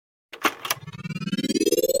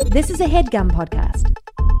This is a HeadGum podcast.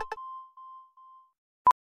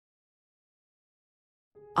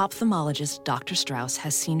 Ophthalmologist Dr. Strauss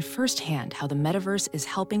has seen firsthand how the metaverse is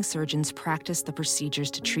helping surgeons practice the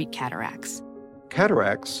procedures to treat cataracts.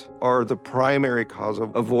 Cataracts are the primary cause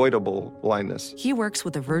of avoidable blindness. He works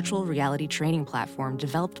with a virtual reality training platform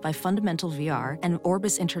developed by Fundamental VR and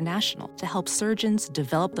Orbis International to help surgeons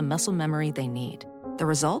develop the muscle memory they need. The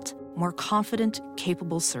result? More confident,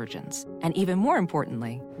 capable surgeons. And even more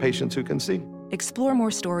importantly, Patients who can see. explore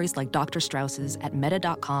more stories like Dr. Strauss's at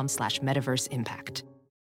meta.com/metaverseimpact.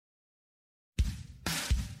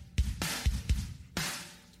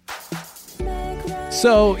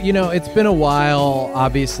 So, it's been a while,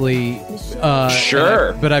 obviously.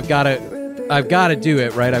 Sure. But I've got to do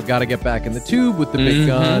it, right? I've got to get back in the tube with the big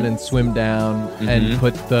gun and swim down and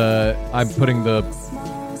I'm putting the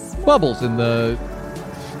bubbles in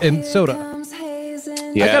soda.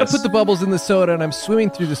 Yes. I got to put the bubbles in the soda, and I'm swimming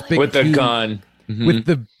through this big with the tube gun. with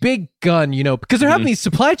the big gun, because they're having these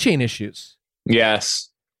supply chain issues. Yes.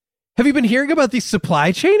 Have you been hearing about these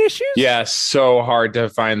supply chain issues? Yes. So hard to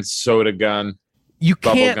find soda gun. You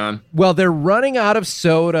Bubble can't. gun. Well, they're running out of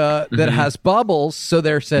soda that has bubbles, so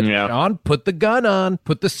they're said, "On, put the gun on,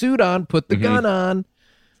 put the suit on, put the gun on."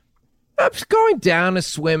 I'm just going down to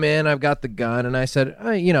swim in. I've got the gun, and I said,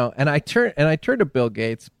 and I turn to Bill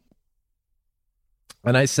Gates,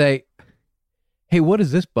 and I say, "Hey, what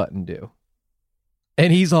does this button do?"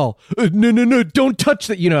 And he's all, "No, don't touch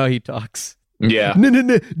that." You know how he talks. Yeah.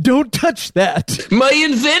 No, don't touch that. My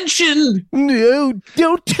invention. No,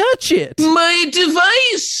 don't touch it. My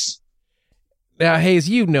device. Now, Hayes,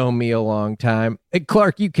 you know me a long time. And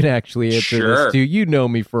Clark, you can actually answer this too. You know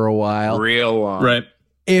me for a while. Real long. Right.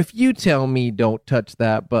 If you tell me don't touch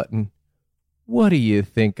that button, what do you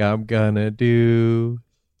think I'm gonna do?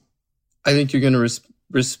 I think you're going to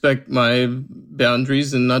respect my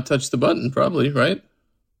boundaries and not touch the button, probably, right?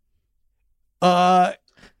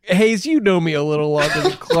 Hayes, you know me a little longer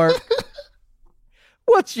than Clark.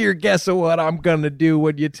 What's your guess of what I'm gonna do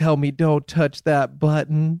when you tell me don't touch that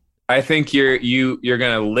button? I think you're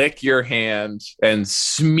gonna lick your hand and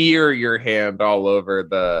smear your hand all over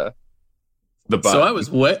the button. So I was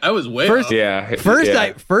way First- off. Yeah.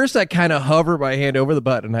 First I kind of hover my hand over the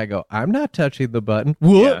button and I go, I'm not touching the button.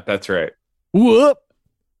 Whoop, Yeah, that's right. whoop.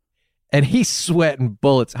 And he's sweating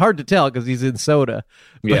bullets. Hard to tell because he's in soda.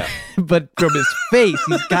 Yeah. But from his face,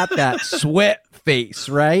 he's got that sweat face,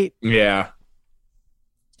 right? Yeah.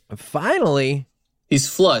 And finally, He's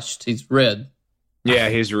flushed. He's red. Yeah,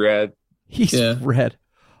 he's red. he's red.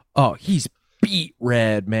 Oh, he's beet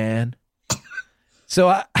red, man. So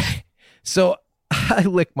I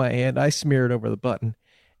lick my hand, I smear it over the button,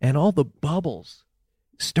 and all the bubbles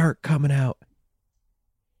start coming out,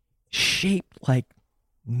 shaped like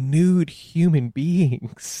nude human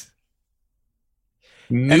beings.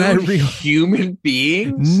 Nude human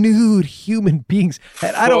beings? Nude human beings.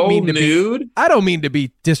 And I don't mean to nude? I don't mean to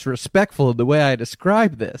be disrespectful in the way I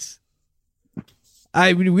describe this.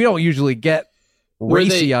 We don't usually get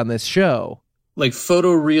racy on this show. Like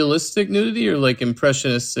photorealistic nudity or like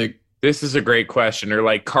impressionistic? This is a great question. Or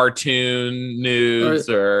like cartoon nudes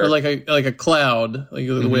or like a cloud, like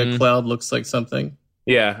the way a cloud looks like something.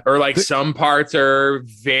 Yeah, or like some parts are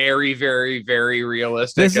very, very, very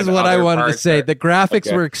realistic. This is what I wanted to say. The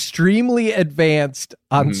graphics were extremely advanced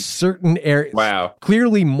on certain areas. Wow.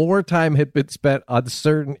 Clearly more time had been spent on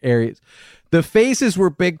certain areas. The faces were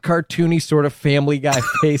big, cartoony, sort of Family Guy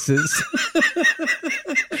faces.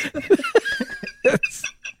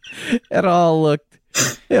 It all looked,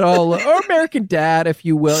 or American Dad, if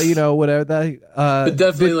you will, whatever that. But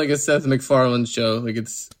definitely like a Seth MacFarlane show. Like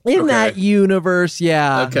it's in that universe,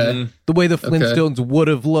 yeah. Okay. The way the Flintstones would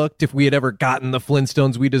have looked if we had ever gotten the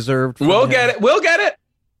Flintstones we deserved. We'll get it. We'll get it.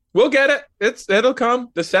 It'll come.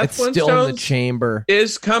 The Seth Flintstones still in the chamber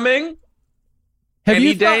is coming.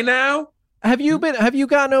 Any day now. Have you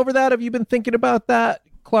gotten over that? Have you been thinking about that,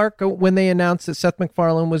 Clark, when they announced that Seth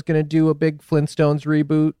MacFarlane was going to do a big Flintstones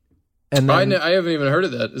reboot? And then, I haven't even heard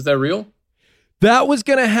of that. Is that real? That was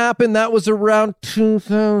going to happen. That was around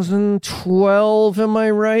 2012. Am I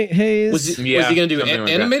right, Hayes? Was he going to do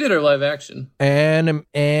animated or live action?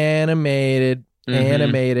 Animated.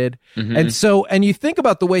 And you think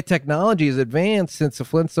about the way technology has advanced since the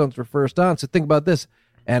Flintstones were first on. So think about this: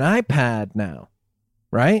 an iPad now,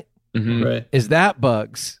 right? Right. Is that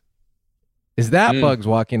Bugs? Is that Bugs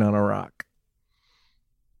walking on a rock?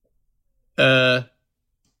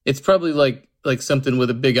 It's probably like something with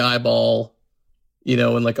a big eyeball,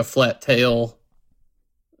 and like a flat tail.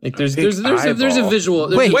 Like there's a visual.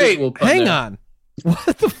 Wait, hang on.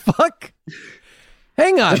 What the fuck?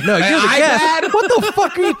 Hang on. No, you're the guest. What the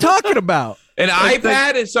fuck are you talking about? An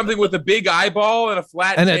iPad is something with a big eyeball and a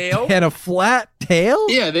flat tail? And a flat tail?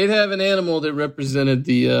 Yeah, they'd have an animal that represented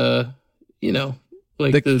the,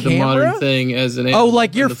 like the camera? modern thing as an animal. Oh,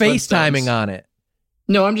 like you're FaceTiming on it.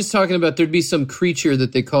 No, I'm just talking about there'd be some creature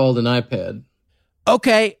that they called an iPad.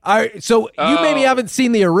 Okay. All right. So you maybe haven't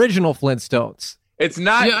seen the original Flintstones. It's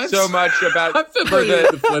not so much about for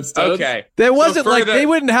the Flintstones. Okay. There wasn't they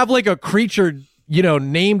wouldn't have like a creature,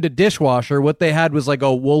 named a dishwasher. What they had was like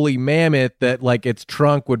a woolly mammoth that like its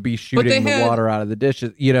trunk would be shooting the water out of the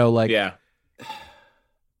dishes. Yeah.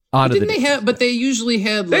 But didn't they have? But they usually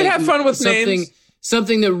had. They have fun with names.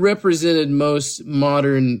 Something that represented most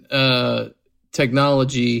modern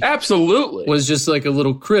technology. Absolutely, was just like a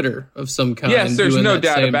little critter of some kind. Yes, there's no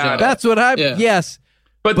doubt about it. That's what yes.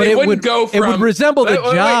 But they wouldn't go from. It would resemble the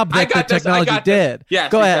job that the technology did.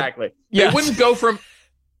 Yes, go exactly. Ahead. Yes.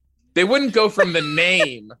 They wouldn't go from the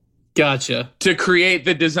name. Gotcha. To create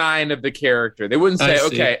the design of the character. They wouldn't say,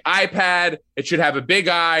 okay, iPad, it should have a big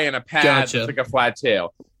eye and a pad that's like a flat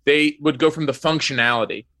tail. They would go from the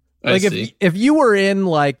functionality. Like if you were in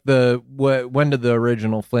like when did the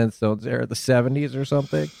original Flintstones air? The 70s or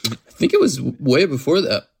something? I think it was way before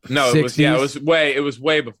that. No, 60s? It was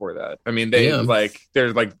way before that. I mean, there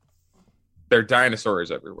are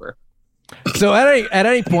dinosaurs everywhere. So at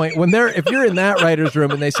any point if you're in that writer's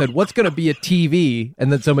room and they said, what's going to be a TV?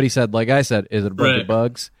 And then somebody said, like I said, is it a bunch of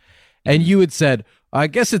bugs? And you had said, I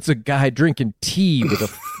guess it's a guy drinking tea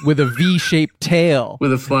with a V-shaped tail.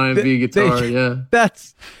 With a flying V guitar,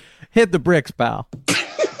 That's hit the bricks, pal.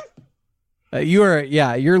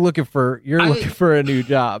 You're looking for a new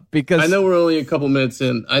job because I know we're only a couple minutes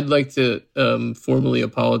in. I'd like to formally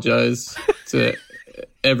apologize to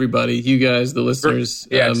everybody, you guys, the listeners.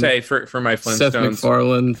 For my Flintstones. Seth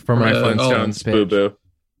MacFarlane. For my Flintstones boo-boo.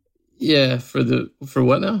 Yeah, for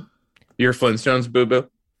what now? Your Flintstones boo-boo.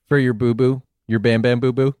 For your boo-boo. Your Bam Bam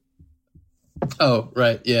Boo Boo. Oh,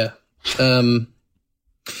 right, yeah. You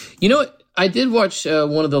know what? I did watch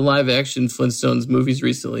one of the live-action Flintstones movies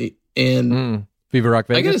recently, and Viva Rock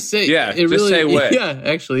Vegas? I gotta say, say which. Yeah,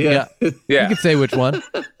 actually, yeah. You can say which one.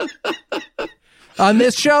 On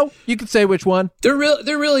this show, you can say which one. They're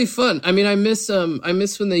really fun. I mean, I miss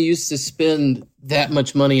when they used to spend that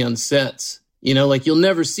much money on sets. Like you'll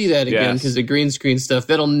never see that again because the green screen stuff.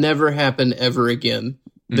 That'll never happen ever again.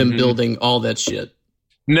 Them building all that shit.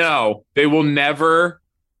 No, they will never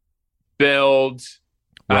build.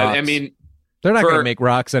 I mean, they're not going to make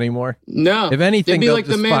rocks anymore. No, if anything, they'd be like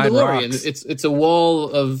the Mandalorian. Rocks. It's a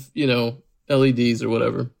wall of LEDs or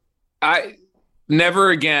whatever. Never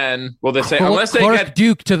again will they say unless they get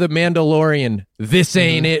Duke to the Mandalorian. This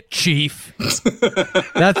ain't it, Chief.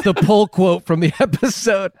 That's the pull quote from the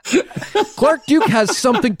episode. Clark Duke has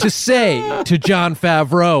something to say to Jon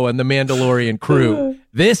Favreau and the Mandalorian crew.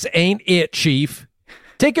 This ain't it, Chief.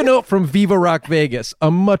 Take a note from Viva Rock Vegas,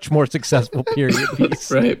 a much more successful period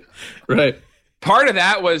piece. Right. Part of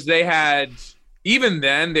that was they had, even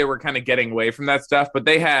then they were kind of getting away from that stuff, but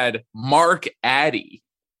they had Mark Addy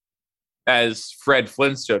as Fred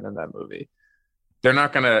Flintstone in that movie. They're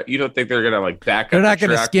not gonna. You don't think they're gonna like back up? They're not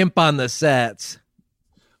gonna skimp on the sets.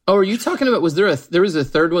 Oh, are you talking about? Was there was a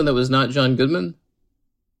third one that was not John Goodman?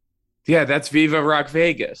 Yeah, that's Viva Rock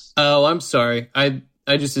Vegas. Oh, I'm sorry.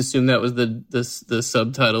 I just assumed that was the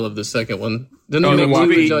subtitle of the second one. Didn't they make one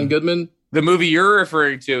with John Goodman? The movie you're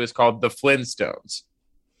referring to is called The Flintstones.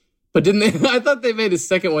 But didn't they? I thought they made a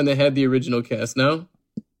second one that had the original cast. No.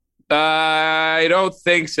 I don't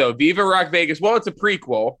think so. Viva Rock Vegas. Well, it's a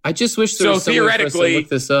prequel. I just wish there was theoretically, look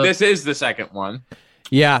this up. This is the second one.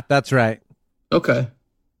 Yeah, that's right. Okay.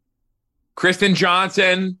 Kristen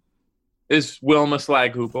Johnson is Wilma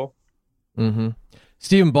Slag-Hoople. Mm-hmm.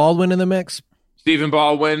 Stephen Baldwin in the mix. Stephen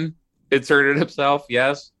Baldwin inserted himself.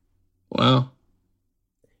 Yes. Wow.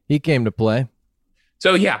 He came to play.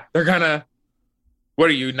 So yeah, they're gonna. What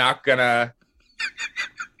are you not gonna?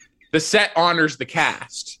 The set honors the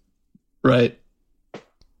cast. Right.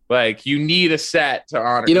 Like you need a set to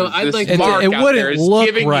honor. I'd like Mark it wouldn't look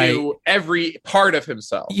giving right. You every part of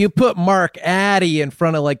himself. You put Mark Addy in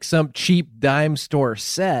front of like some cheap dime store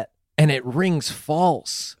set, and it rings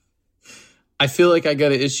false. I feel like I got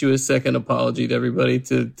to issue a second apology to everybody,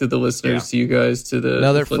 to the listeners, to you guys, to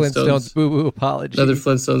another the Flintstones boo boo apology. Another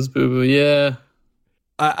Flintstones boo boo. Yeah.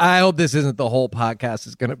 I hope this isn't the whole podcast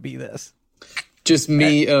is going to be this. Just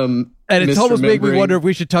me, and it's almost making me wonder if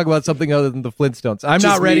we should talk about something other than the Flintstones. I'm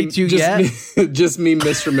not ready to yet. Just me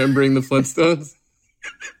misremembering the Flintstones.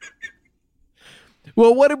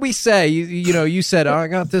 Well, what did we say? You said, I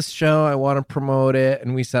got this show. I want to promote it.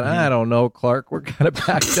 And we said, I don't know, Clark. We're kind of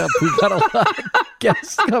backed up. We've got a lot of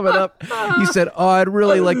guests coming up. You said, I'd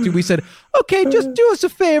really like to. We said, okay, just do us a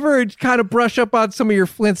favor and kind of brush up on some of your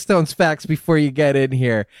Flintstones facts before you get in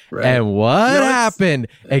here. Right. And what happened?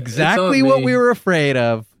 Exactly what we were afraid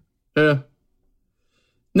of. Yeah.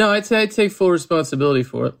 No, I'd say I'd take full responsibility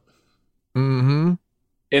for it. Mm-hmm.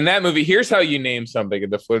 In that movie, here's how you name something in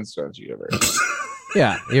the Flintstones universe.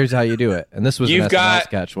 Yeah, here's how you do it. And this was an SNL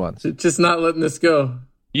sketch once. Just not letting this go.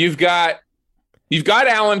 You've got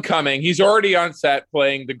Alan Cumming. He's already on set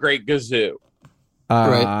playing the Great Gazoo.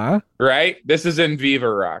 Right? This is in Viva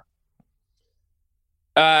Rock.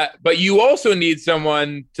 But you also need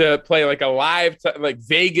someone to play like a live, like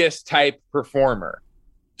Vegas type performer.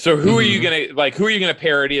 So who are you gonna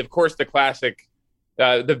parody? Of course, the classic,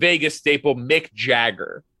 the Vegas staple, Mick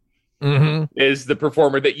Jagger, is the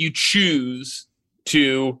performer that you choose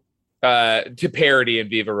to parody in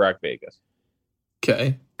Viva Rock Vegas.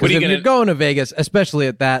 Okay. Because if you're going to Vegas, especially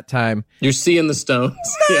at that time, you're seeing the Stones.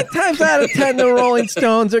 9 times out of 10, the Rolling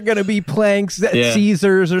Stones are going to be playing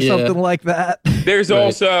Caesars or something like that. There's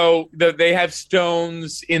also they have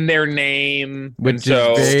Stones in their name, which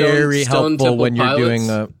is very helpful when you're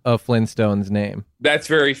doing a Flintstones name. That's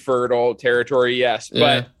very fertile territory, yes,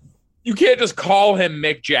 but you can't just call him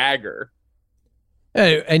Mick Jagger.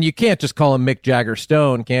 And you can't just call him Mick Jagger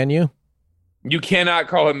Stone, can you? You cannot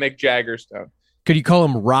call him Mick Jagger Stone. Could you call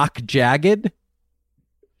him Rock Jagged?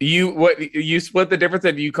 You split the difference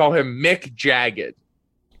and you call him Mick Jagged.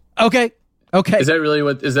 Okay. Is that really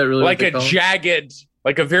like what a jagged,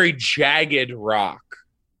 like a very jagged rock?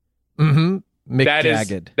 Mm-hmm. Mick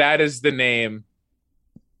Jagged. That is the name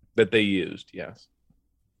that they used, yes.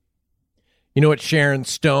 You know what Sharon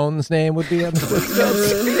Stone's name would be on the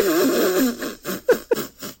Flintstones?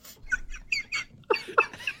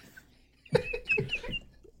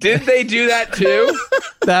 Did they do that too?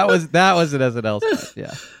 That was an SNL sketch,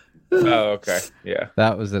 yeah. Oh, okay. Yeah.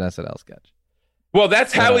 That was an SNL sketch. Well,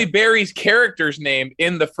 that's Halle Berry's character's name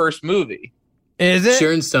in the first movie. Is it?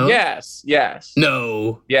 Sharon Stone? Yes.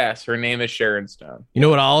 No. Yes, her name is Sharon Stone. You know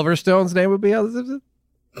what Oliver Stone's name would be on The Simpsons?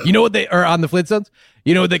 You know what on the Flintstones?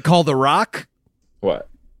 You know what they call The Rock? What?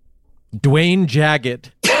 Dwayne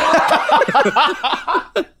Jagged.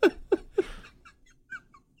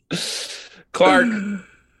 Clark.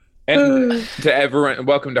 And to everyone,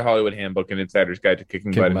 welcome to Hollywood Handbook, an insider's guide to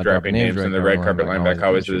kicking butt and dropping names in the red carpet line back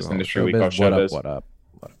always to this industry we call showbiz. What up?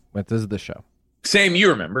 This is the show. Same, you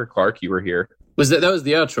remember, Clark, you were here. That was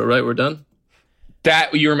the outro, right? We're done?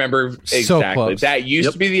 That you remember exactly. So close. That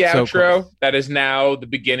used to be the outro. That is now the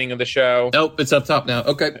beginning of the show. Nope, it's up top now.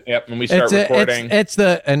 Okay. Yep, when we start recording.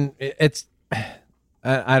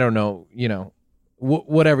 I don't know,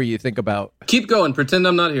 whatever you think about. Keep going. Pretend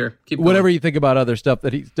I'm not here. Keep going. Whatever you think about other stuff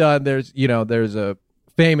that he's done, there's a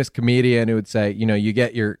famous comedian who would say,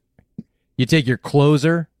 you take your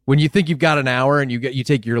closer when you think you've got an hour and you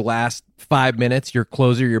take your last 5 minutes, your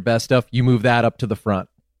closer, your best stuff, you move that up to the front.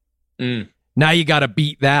 Now you got to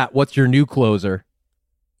beat that. What's your new closer?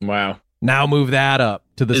 Wow. Now move that up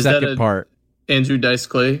to the second part. Andrew Dice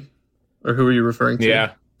Clay? Or who are you referring to?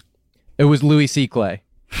 Yeah. It was Louis C. Clay.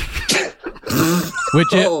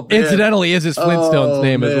 Which incidentally is his Flintstones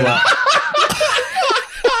name as well.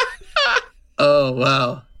 Oh,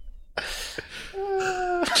 wow.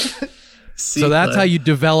 So that's how you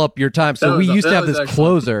develop your time. So we used to have this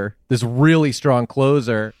closer, this really strong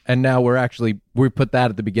closer, and now we put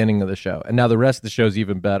that at the beginning of the show. And now the rest of the show is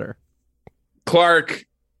even better. Clark,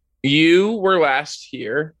 you were last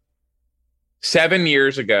here 7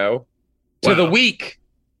 years ago to the week.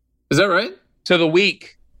 Is that right? To the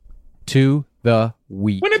week. To the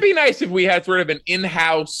week. Wouldn't it be nice if we had sort of an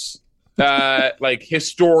in-house like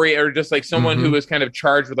historian or just like someone who was kind of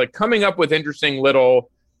charged with like coming up with interesting little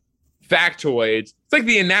factoids? It's like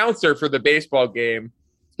the announcer for the baseball game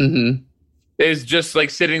is just like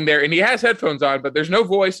sitting there and he has headphones on, but there's no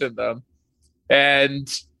voice in them.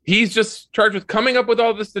 And he's just charged with coming up with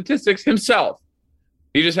all the statistics himself.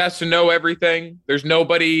 He just has to know everything. There's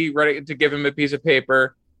nobody ready to give him a piece of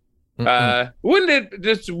paper. Wouldn't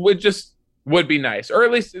it would be nice, or at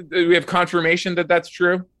least we have confirmation that that's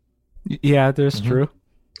true. Yeah, that's true.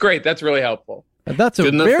 Great, that's really helpful. And that's a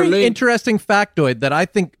very interesting factoid that I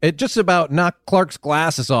think it just about knocked Clark's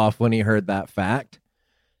glasses off when he heard that fact.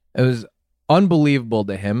 It was unbelievable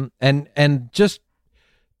to him, and just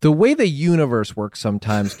the way the universe works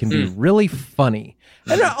sometimes can be really funny.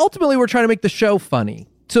 And ultimately, we're trying to make the show funny.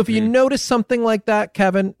 So if you notice something like that,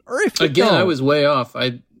 Kevin, or if you don't, I was way off.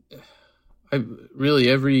 I really,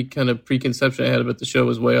 every kind of preconception I had about the show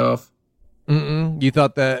was way off. You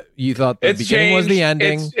thought the beginning was the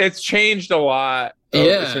ending. It's changed a lot.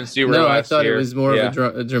 Since you were no, last I thought year. it was more of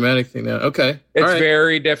a dramatic thing now. Okay, it's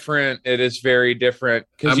very different. It is very different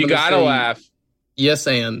because you gotta laugh. Yes,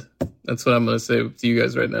 and that's what I'm gonna say to you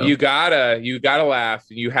guys right now. You gotta laugh.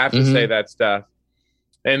 You have to say that stuff.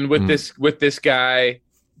 And with this guy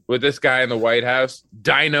in the White House,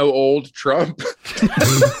 Dino Old Trump.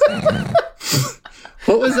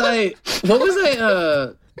 What was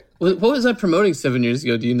I promoting 7 years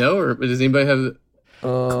ago? Do you know, or does anybody have?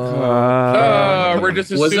 We're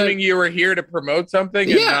just assuming you were here to promote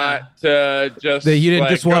something and not to just that you didn't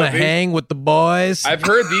just want to hang with the boys. I've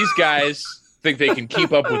heard these guys think they can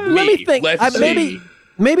keep up with me. Let me think. Let's see.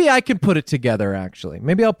 Maybe I can put it together. Actually,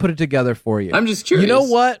 maybe I'll put it together for you. I'm just curious. You know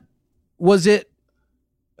what? Was it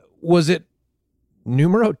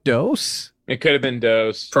numero dos? It could have been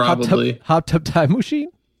dos. Probably Hot Tub Time Machine.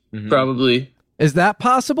 Mm-hmm. Probably. Is that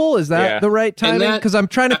possible? Is that the right timing? Because I'm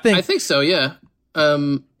trying to think. I think so. Yeah.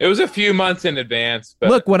 It was a few months in advance. But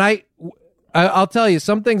look, when I'll tell you,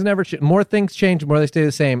 some things never change. More things change, more they stay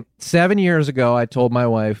the same. 7 years ago, I told my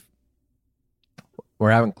wife,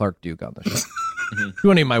 we're having Clark Duke on the show. You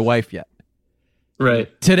weren't even my wife yet. Right.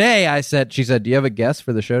 Today, she said, do you have a guest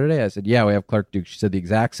for the show today? I said, yeah, we have Clark Duke. She said the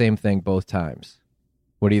exact same thing both times.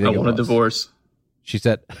 What do you think? I want a divorce. She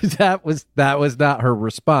said, that was not her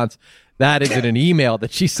response. That is in an email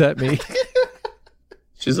that she sent me.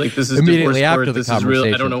 She's like, this is immediately divorce after court. the This conversation. is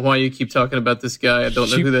real. I don't know why you keep talking about this guy. I don't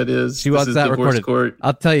know who that is. She wants that recorded. Court.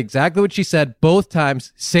 I'll tell you exactly what she said both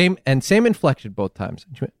times. Same inflection both times.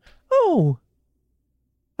 And she went, oh,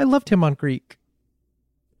 I loved him on Greek.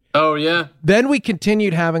 Oh, yeah. Then we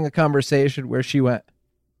continued having a conversation where she went,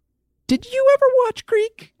 did you ever watch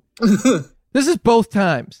Greek? This is both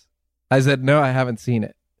times. I said, no, I haven't seen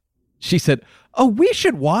it. She said, oh, we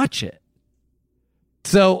should watch it.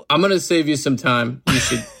 So I'm going to save you some time.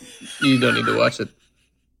 You don't need to watch it.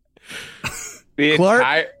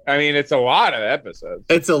 I mean, it's a lot of episodes.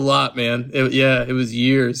 It's a lot, man. It was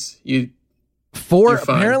years.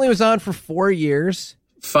 Apparently it was on for 4 years.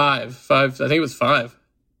 Five. I think it was 5.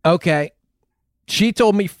 Okay. She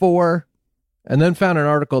told me 4 and then found an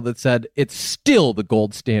article that said it's still the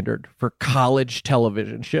gold standard for college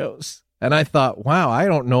television shows. And I thought, wow, I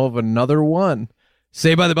don't know of another one.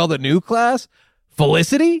 Saved by the Bell, the new class?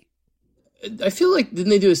 Felicity? I feel like, didn't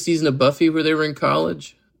they do a season of Buffy where they were in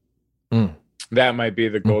college? That might be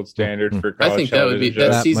the gold standard for college. I think that would be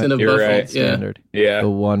that season of Buffy. Right. Standard. Yeah. The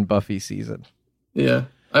one Buffy season. Yeah.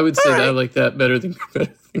 I would say that I like that better than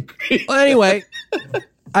Greek. Well, anyway,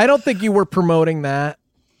 I don't think you were promoting that.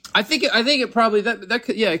 I think it probably that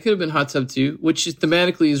could, it could have been Hot Tub 2, which is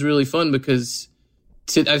thematically is really fun because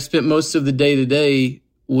I've spent most of the day today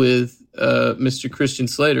with Mr. Christian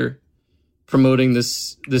Slater promoting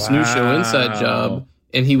this new show, Inside Job,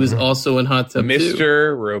 and he was also in Hot Tub 2.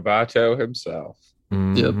 Mr. Roboto himself.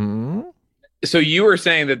 Mm-hmm. Yep. So you were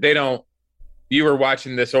saying that you were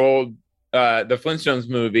watching this old the Flintstones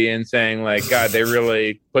movie and saying like, God, they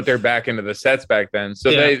really put their back into the sets back then.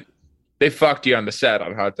 So they fucked you on the set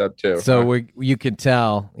on Hot Tub 2. So you could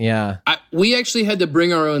tell, yeah. We actually had to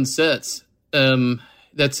bring our own sets.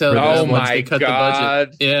 That's how. Oh once my they cut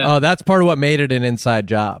God! The budget. Yeah. Oh, that's part of what made it an inside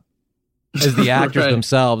job. As the actors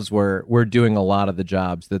themselves were doing a lot of the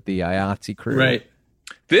jobs that the IATSE crew. Right.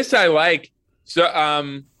 This I like.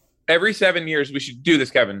 So every 7 years we should do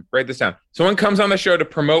this, Kevin. Write this down. Someone comes on the show to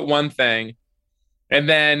promote one thing, and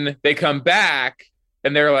then they come back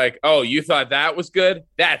and they're like, "Oh, you thought that was good?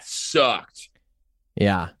 That sucked."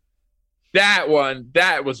 Yeah. That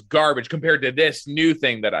was garbage compared to this new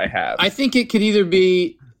thing that I have. I think it could either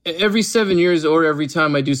be every 7 years or every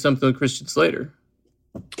time I do something with Christian Slater.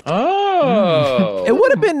 Oh. It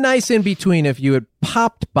would have been nice in between if you had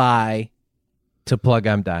popped by to plug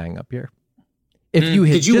I'm Dying Up Here. If you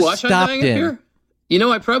had Did you just watch stopped I'm Dying in. Up Here? You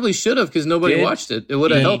know, I probably should have because nobody watched it. It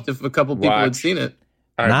would have helped if a couple people had seen it.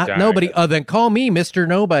 Not nobody other than call me Mr.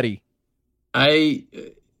 Nobody. I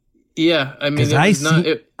mean,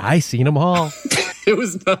 I seen them all.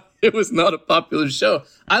 It was not a popular show.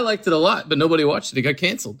 I liked it a lot, but nobody watched it. It got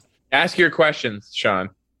canceled. Ask your questions, Sean.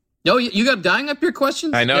 No, you got Dying Up Your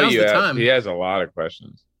questions? I know Now's you the have. time. He has a lot of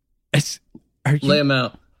questions. Lay them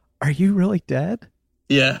out. Are you really dead?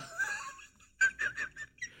 Yeah.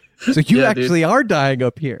 So you actually are dying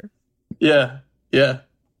up here. Yeah. Yeah.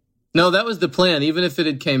 No, that was the plan. Even if it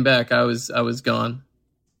had came back, I was gone.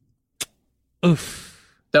 Oof.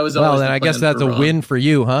 That was well. Then I guess that's a win for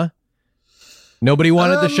you, huh? Nobody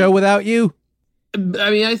wanted the show without you.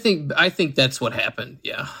 I mean, I think that's what happened.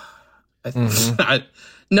 Yeah.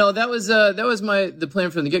 No, that was the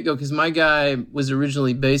plan from the get go because my guy was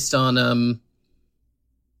originally based on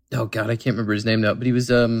oh god, I can't remember his name now, but he was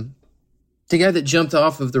the guy that jumped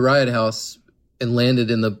off of the riot house and landed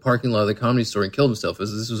in the parking lot of the Comedy Store and killed himself.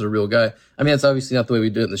 This was a real guy. I mean, that's obviously not the way we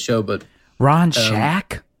do it in the show, but Ron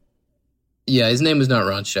Shack? Yeah, his name is not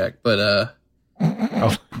Ron Shack, but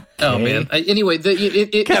oh man. Anyway,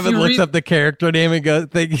 Kevin looks up the character name and goes,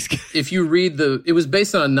 if you read it was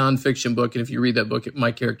based on a nonfiction book, and if you read that book,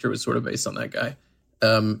 my character was sort of based on that guy.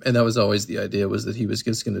 And that was always the idea, was that he was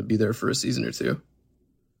just going to be there for a season or two.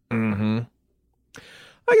 Mm-hmm.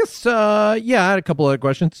 I guess, I had a couple other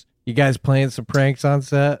questions. You guys playing some pranks on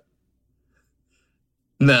set?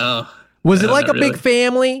 No. Was it like a big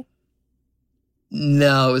family?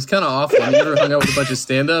 No, it was kind of awful. You ever hung out with a bunch of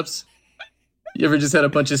stand-ups? You ever just had a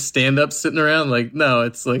bunch of stand-ups sitting around? Like, no,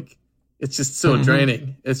 it's just so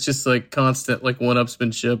draining. It's just like constant, like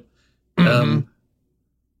one-upsmanship. So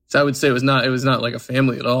I would say it was not like a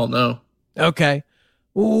family at all. No. Okay.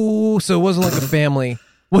 Ooh, so it wasn't like a family.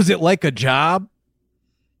 Was it like a job?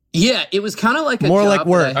 Yeah, it was kind of like more job like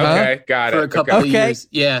work. Okay, got it. For a couple of years.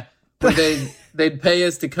 Yeah. Where they'd pay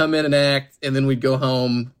us to come in and act, and then we'd go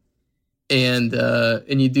home, and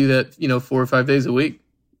you do that, 4 or 5 days a week.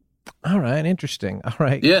 All right, interesting. All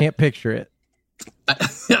right, yeah. Can't picture it.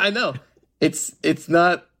 I know. It's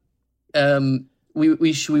not. We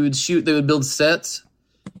would shoot. They would build sets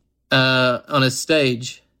on a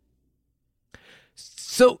stage.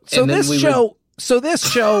 So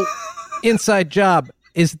this show, Inside Job.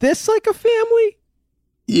 Is this like a family?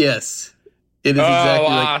 Yes. It is exactly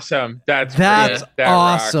awesome. That's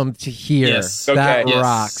awesome rocks. To hear. Yes. That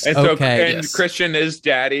rocks. And okay. And Christian is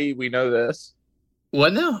daddy. We know this.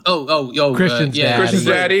 What now? Oh, Christian's daddy. Christian's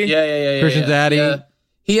daddy? Yeah. Christian's daddy. Yeah.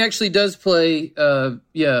 He actually does play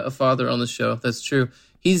a father on the show. That's true.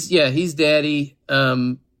 He's daddy.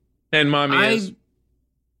 And mommy is?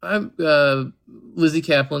 I'm Lizzie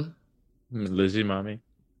Kaplan. Lizzie mommy.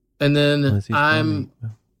 And then Lizzie's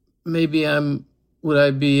would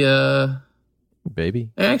I be baby?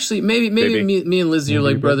 Actually, maybe me and Lizzie are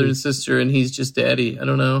like brother and sister, and he's just daddy. I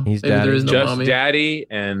don't know. He's maybe daddy. there is no just mommy. Daddy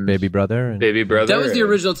and baby brother. That was the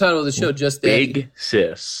original title of the show, Just Daddy. Big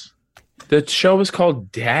Sis. The show was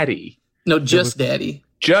called Daddy. No, Just Daddy.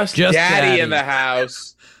 Just Daddy in the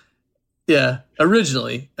house. Yeah,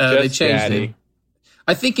 originally they changed Daddy. it.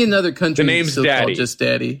 I think in other countries The name's it's still Daddy. called Just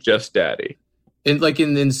Daddy. Just Daddy. In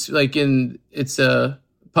it's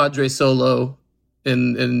Padre Solo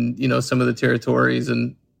in some of the territories,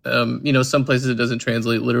 and some places it doesn't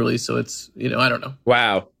translate literally, so it's I don't know.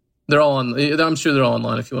 Wow. They're all on. I'm sure they're all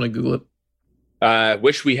online if you want to Google it.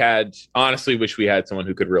 Wish we had someone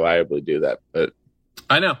who could reliably do that, but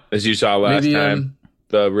I know. As you saw last time,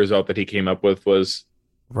 the result that he came up with was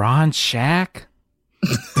Ron Shack.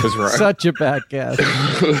 Such a bad guess.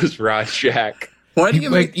 It was Ron Shack. Why do you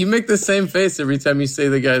make the same face every time you say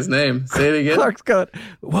the guy's name? Say it again. Clark's going,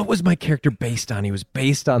 what was my character based on? He was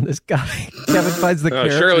based on this guy. Kevin finds the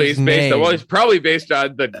character's surely he's based name. on, well, he's probably based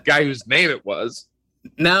on the guy whose name it was.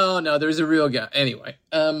 No, there's a real guy. Anyway,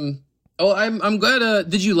 I'm glad.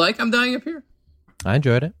 Did you like I'm Dying Up Here? I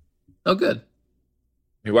enjoyed it. Oh, good.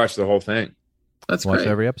 You watched the whole thing. That's Watched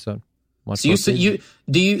great. every episode. So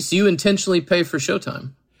you intentionally pay for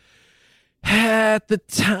Showtime? At the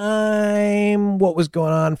time, what was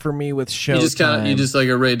going on for me with Showtime? You just like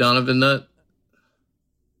a Ray Donovan nut?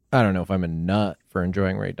 I don't know if I'm a nut for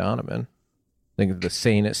enjoying Ray Donovan. I think the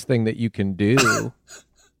sanest thing that you can do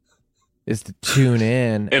is to tune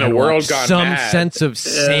in a and world watch gone some mad. sense of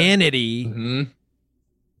sanity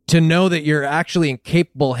to know that you're actually in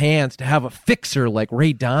capable hands to have a fixer like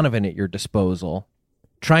Ray Donovan at your disposal,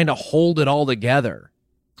 trying to hold it all together.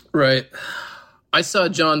 Right. I saw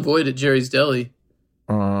John Voight at Jerry's Deli.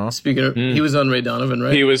 Speaking of, he was on Ray Donovan,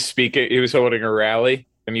 right? He was speaking. He was holding a rally,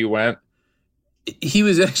 and you went. He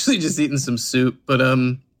was actually just eating some soup, but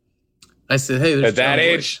I said, "Hey, there's at that John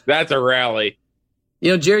age, Voight." That's a rally."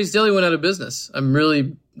 Jerry's Deli went out of business. I'm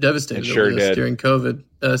really devastated over this during COVID.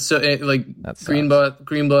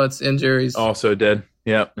 Greenblatt's and Jerry's also did.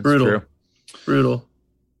 Yeah, brutal.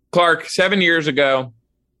 Clark, 7 years ago.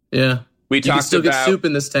 Yeah, we talked about. You could still get soup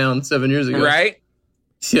in this town 7 years ago, right?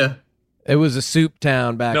 Yeah. It was a soup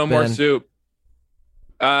town back then. No more soup.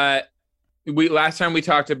 Last time we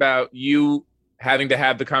talked about you having to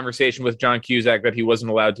have the conversation with John Cusack that he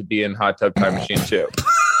wasn't allowed to be in Hot Tub Time Machine 2.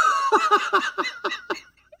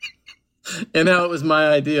 And how it was my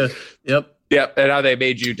idea. Yep. And how they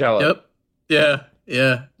made you tell him. Yep.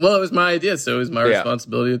 Yeah. Well, it was my idea, so it was my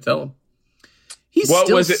responsibility to tell him. He's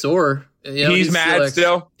still sore. He's mad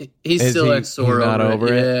still? He's still sore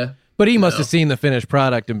over it. Yeah. But he must have seen the finished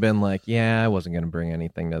product and been like, yeah, I wasn't going to bring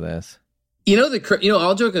anything to this.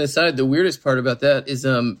 All joking aside, the weirdest part about that is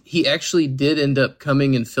he actually did end up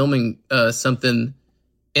coming and filming something,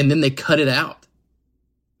 and then they cut it out.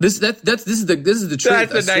 This is the truth.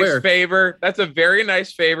 That's a nice favor. That's a very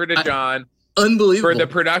nice favor to John. Unbelievable for the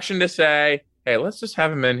production to say, hey, let's just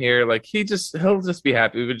have him in here. Like he'll just be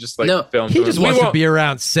happy. We would just film. He just wants to be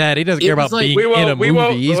around set. He doesn't care about being in a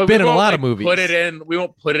movie. He's been in a lot of movies. We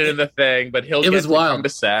won't put it in the thing, but he'll get to come to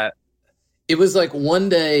set. It was like one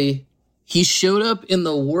day he showed up in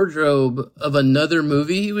the wardrobe of another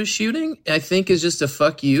movie he was shooting. I think is just a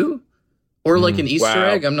fuck you, or like an Easter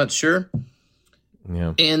egg. I'm not sure.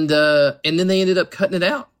 Yeah. And then they ended up cutting it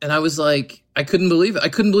out, and I was like, I couldn't believe it. I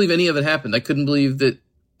couldn't believe any of it happened. I couldn't believe that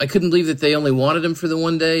they only wanted him for the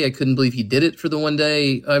one day. I couldn't believe he did it for the one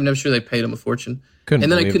day. I'm sure they paid him a fortune. I couldn't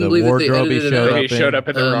believe that they edited it out. He showed up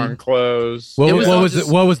in the wrong clothes. What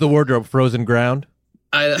was the wardrobe? Frozen ground?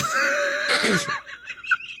 I'm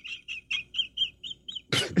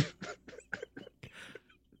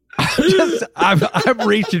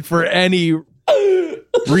reaching for any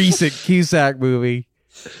recent Cusack movie.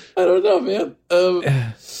 I don't know, man.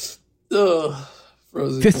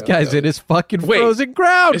 Frozen this guy's in his fucking Frozen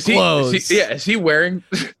ground clothes. Is he wearing?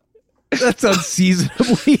 That's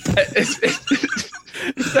unseasonably. Is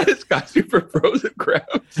that his costume for Frozen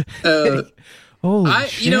ground? Holy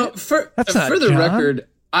shit! For the record,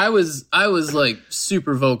 I was like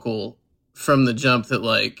super vocal from the jump that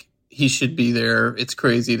like he should be there. It's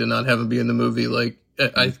crazy to not have him be in the movie. Like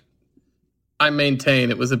I maintain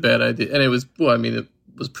it was a bad idea, and it was. Well, I mean, it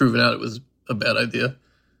was proven out it was a bad idea,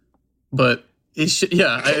 but.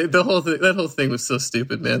 That whole thing was so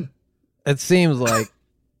stupid, man. It seems like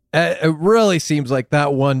it really seems like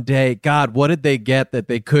that one day. God, what did they get that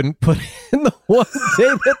they couldn't put in the one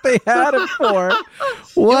day that they had it for?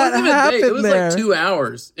 What happened there? It was like 2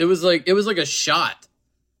 hours. It was like a shot.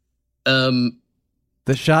 The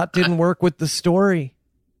shot didn't work with the story.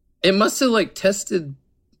 It must have like tested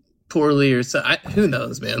poorly or something. Who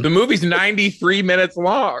knows, man? The movie's 93 minutes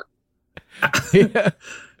long. Yeah.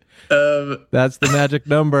 That's the magic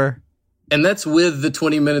number. And that's with the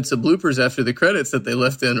 20 minutes of bloopers after the credits that they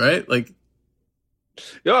left in, right? Like,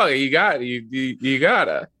 you gotta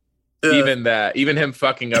even him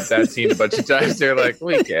fucking up that scene a bunch of times. They're like,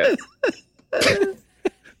 we can't.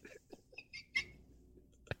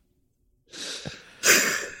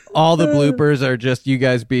 All the bloopers are just you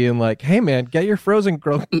guys being like, hey man, get your Frozen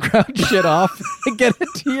ground shit off and get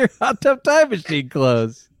into your Hot Tub Time Machine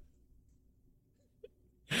clothes.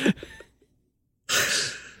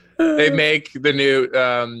 They make the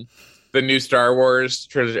new Star Wars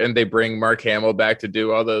trilogy, and they bring Mark Hamill back to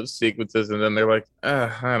do all those sequences, and then they're like, I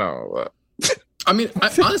don't know. I mean,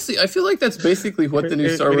 honestly, I feel like that's basically what the new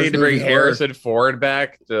Star Wars. We need to bring Harrison Ford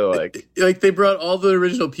back to like they brought all the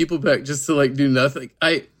original people back just to like do nothing.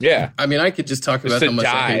 I mean, I could just talk about how much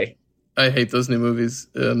I hate those new movies.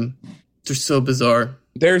 They're so bizarre.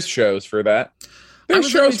 There's shows for that. There's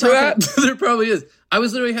shows for that. There probably is. I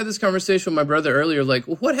was literally had this conversation with my brother earlier. Like,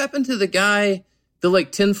 well, what happened to the guy, the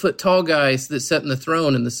like 10-foot tall guy that sat in the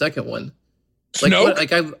throne in the second one? Like,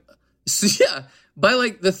 Snoke? By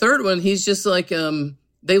like the third one, he's just like,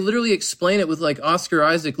 they literally explain it with like Oscar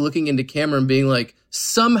Isaac looking into camera and being like,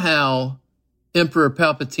 somehow Emperor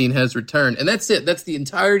Palpatine has returned. And that's it. That's the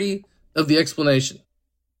entirety of the explanation.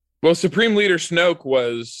 Well, Supreme Leader Snoke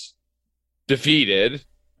was defeated.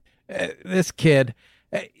 This kid,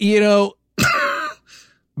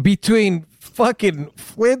 between fucking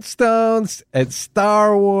Flintstones and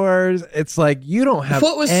Star Wars, it's like you don't have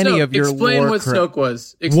any Snoke? of your Explain lore what Snoke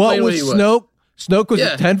was. Explain what he was. Snoke? Snoke was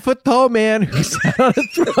a 10-foot tall man who sat on a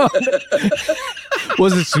throne,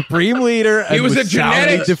 was a supreme leader, and he was a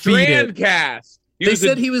genetic strand cast. They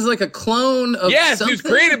said he was like a clone of something? He was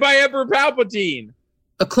created by Emperor Palpatine.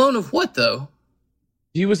 A clone of what, though?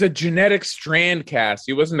 He was a genetic strand cast.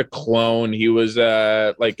 He wasn't a clone. He was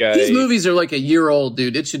These movies are like a year old,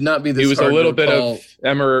 dude. It should not be this. He was a little bit of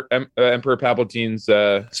Emperor Palpatine's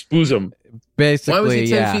spoosum. Basically, why was he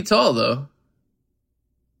 10 feet tall, though?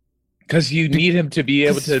 Because you need him to be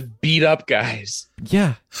able to beat up guys.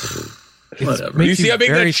 Yeah. Whatever. You see how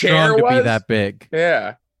big that chair was? To be that big.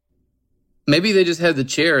 Yeah. Maybe they just had the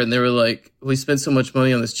chair and they were like, we spent so much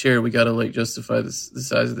money on this chair, we got to like justify the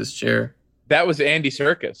size of this chair. That was Andy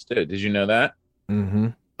Serkis, too. Did you know that? Mm-hmm.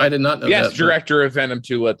 I did not know that. Yes, director of Venom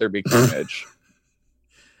 2, Let There Be Carnage.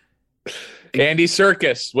 Andy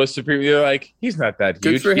Serkis was supreme. You're like, he's not that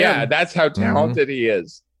huge. Yeah, that's how talented he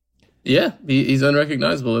is. Yeah, he's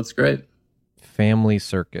unrecognizable. It's great. Family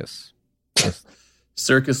Circus.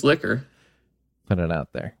 Circus liquor. Put it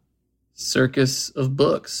out there. Circus of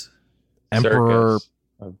books. Emperor Circus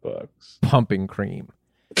of books. pumping cream.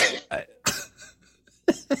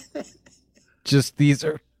 These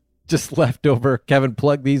are just leftover. Kevin,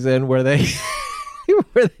 plug these in where they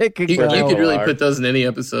could You go. could really put those in any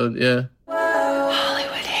episode, yeah.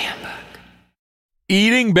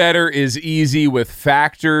 Eating better is easy with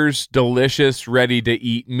Factor's delicious,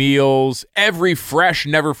 ready-to-eat meals. Every fresh,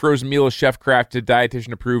 never frozen meal is chef-crafted,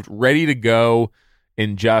 dietitian-approved, ready to go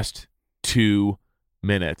in just 2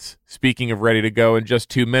 minutes. Speaking of ready to go in just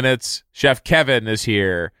 2 minutes, Chef Kevin is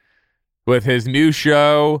here with his new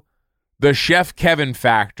show, The Chef Kevin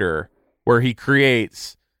Factor, where he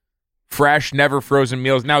creates fresh, never frozen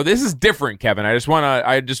meals. Now, this is different, Kevin. I just want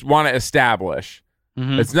to establish.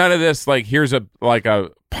 Mm-hmm. It's none of this like here's a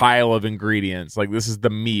pile of ingredients. Like this is the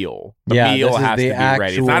meal. The meal has to be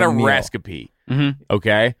ready. It's not a recipe. Mm-hmm.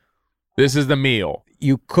 Okay, this is the meal.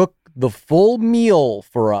 You cook the full meal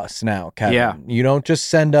for us now, Kevin. Yeah. You don't just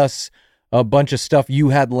send us a bunch of stuff you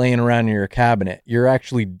had laying around in your cabinet. You're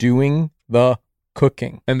actually doing the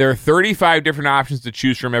cooking. And there are 35 different options to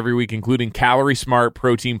choose from every week, including Calorie Smart,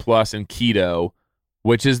 Protein Plus, and Keto.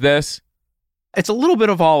 Which is this? It's a little bit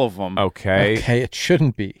of all of them. Okay, it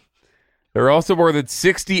shouldn't be. There are also more than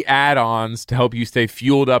 60 add-ons to help you stay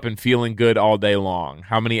fueled up and feeling good all day long.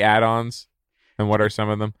 How many add-ons? And what are some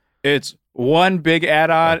of them? It's one big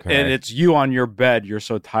add-on, and it's you on your bed. You're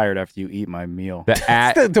so tired after you eat my meal.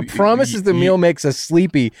 The promise is the meal makes us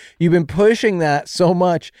sleepy. You've been pushing that so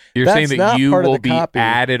much. You're That's saying that not you part of will the be copy.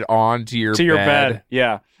 added on to your bed.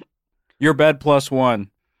 Yeah. Your bed plus one.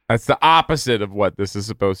 That's the opposite of what this is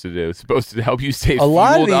supposed to do. It's supposed to help you stay a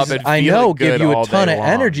lot of fueled up these, and I feeling know, good give you a all ton day of long.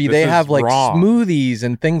 energy. This They is have like wrong. smoothies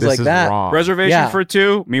and things This like is that. wrong. Reservation for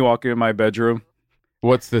two. Me walking in my bedroom.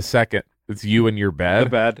 What's the second? It's you in your bed? The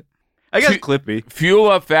bed. I guess Clippy.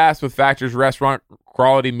 Fuel up fast with Factor's restaurant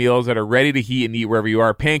quality meals that are ready to heat and eat wherever you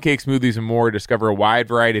are. Pancakes, smoothies, and more. Discover a wide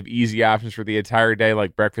variety of easy options for the entire day,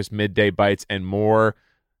 like breakfast, midday bites, and more.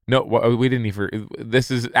 No, we didn't even. This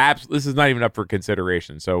is not even up for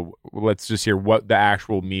consideration. So let's just hear what the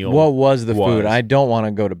actual meal. What was the food? I don't want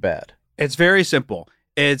to go to bed. It's very simple.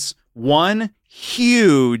 It's one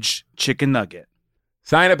huge chicken nugget.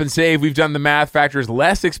 Sign up and save. We've done the math. Factor is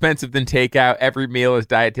less expensive than takeout. Every meal is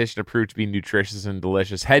dietitian approved to be nutritious and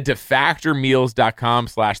delicious. Head to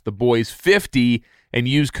factormeals.com/theboys50 and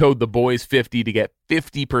use code theboys50 to get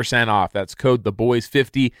 50% off. That's code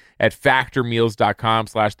theboys50 at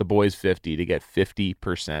factormeals.com/theboys50 to get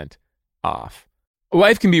 50% off.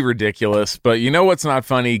 Life can be ridiculous, but you know what's not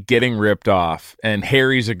funny? Getting ripped off. And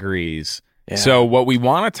Harry's agrees. Yeah. So what we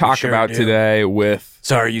want to talk about today with...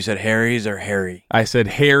 Sorry, you said Harry's or Harry? I said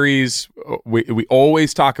Harry's. We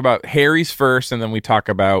always talk about Harry's first, and then we talk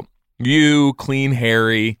about you, Clean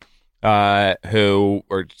Harry, who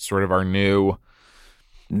are sort of our new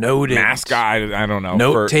noted mascot. I don't know.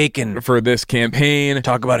 Note taken for this campaign.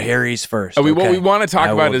 Talk about Harry's first. What we want to talk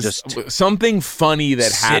about is something funny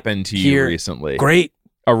that happened to you recently. Great.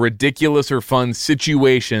 A ridiculous or fun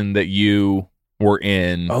situation that you were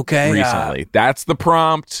in recently. That's the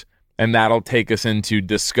prompt, and that'll take us into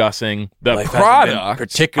discussing the product.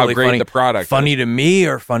 Particularly how great funny. The product funny is. to me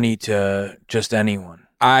or funny to just anyone?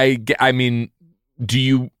 I mean, do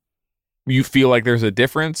you feel like there's a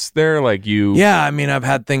difference there? Like you? Yeah, I mean, I've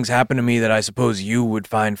had things happen to me that I suppose you would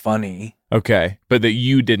find funny. Okay, but that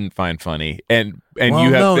you didn't find funny, and well,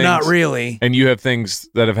 you have things, not really. And you have things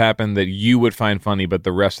that have happened that you would find funny, but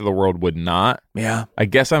the rest of the world would not. Yeah, I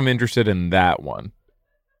guess I'm interested in that one.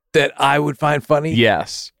 That I would find funny.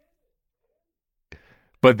 Yes,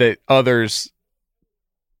 but that others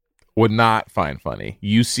would not find funny.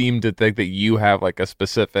 You seem to think that you have like a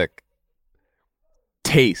specific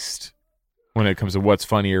taste when it comes to what's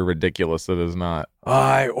funny or ridiculous that is not.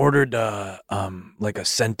 I ordered like a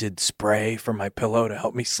scented spray for my pillow to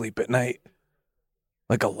help me sleep at night.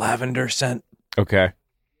 Like a lavender scent. Okay.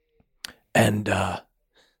 And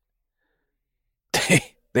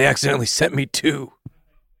they accidentally sent me 2.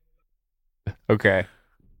 Okay.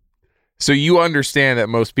 So you understand that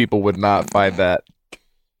most people would not find that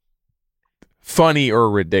funny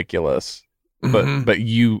or ridiculous. But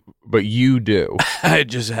you do. I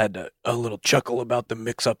just had a little chuckle about the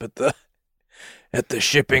mix up at the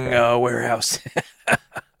shipping warehouse.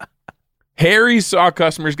 Harry saw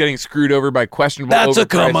customers getting screwed over by questionable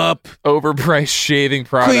overpriced shaving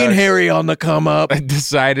products. Clean Harry on the come up. And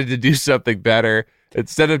decided to do something better.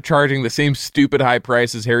 Instead of charging the same stupid high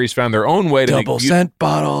prices, Harry's found their own way to double make cent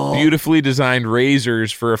bottle, beautifully designed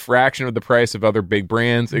razors for a fraction of the price of other big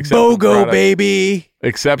brands. BOGO, baby.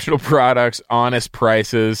 Exceptional products, honest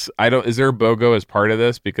prices. Is there a BOGO as part of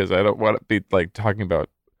this? Because I don't want to be like talking about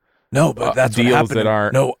No, but that's deals what happened. that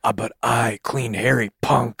aren't. No, but I, Clean Harry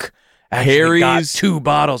Punk, actually got 2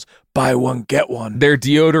 bottles, buy one, get one. Their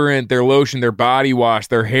deodorant, their lotion, their body wash,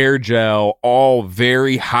 their hair gel, all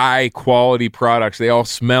very high quality products. They all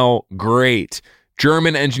smell great.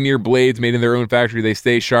 German engineered blades made in their own factory. They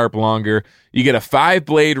stay sharp longer. You get a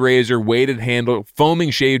 5-blade razor, weighted handle,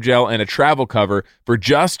 foaming shave gel, and a travel cover for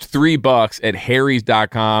just $3 at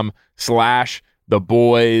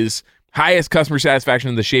harrys.com/theboys. Highest customer satisfaction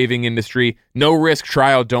in the shaving industry. No risk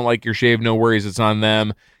trial. Don't like your shave. No worries. It's on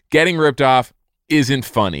them. Getting ripped off isn't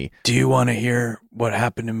funny. Do you want to hear what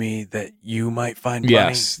happened to me that you might find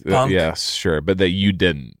funny? Yes, sure. But that you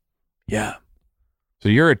didn't. Yeah. So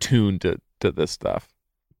you're attuned to this stuff.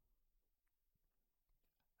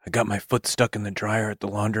 I got my foot stuck in the dryer at the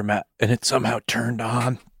laundromat and it somehow turned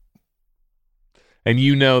on. And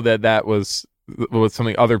you know that was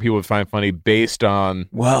something other people would find funny based on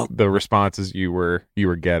the responses you were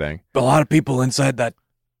getting. A lot of people inside that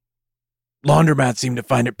laundromat seemed to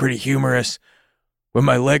find it pretty humorous when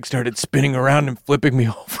my leg started spinning around and flipping me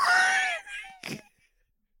over.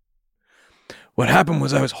 What happened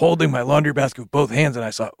was I was holding my laundry basket with both hands and I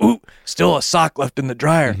saw, still a sock left in the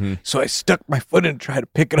dryer. Mm-hmm. So I stuck my foot in and tried to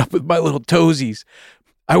pick it up with my little toesies.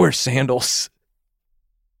 I wear sandals.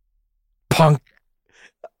 Punk.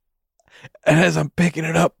 And as I'm picking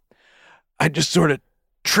it up, I just sort of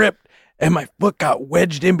tripped and my foot got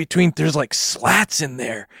wedged in between. There's like slats in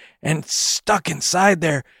there and stuck inside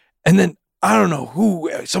there. And then I don't know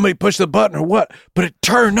somebody pushed the button or what, but it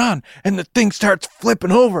turned on and the thing starts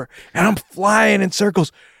flipping over and I'm flying in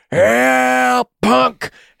circles. Help, punk!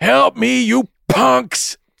 Help me, you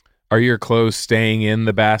punks! Are your clothes staying in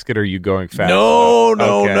the basket or are you going fast? No.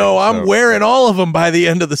 I'm wearing all of them by the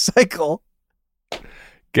end of the cycle.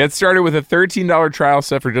 Get started with a $13 trial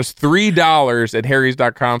set for just $3 at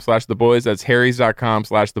harrys.com/theboys. That's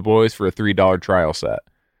harrys.com/theboys for a $3 trial set.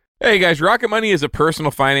 Hey guys, Rocket Money is a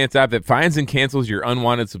personal finance app that finds and cancels your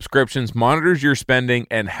unwanted subscriptions, monitors your spending,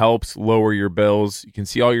 and helps lower your bills. You can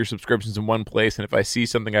see all your subscriptions in one place, and if I see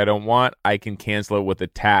something I don't want, I can cancel it with a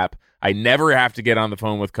tap. I never have to get on the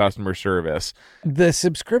phone with customer service. The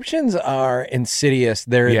subscriptions are insidious.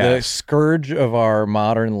 They're the scourge of our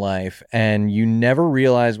modern life, and you never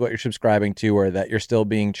realize what you're subscribing to or that you're still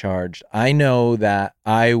being charged. I know that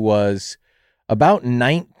I was about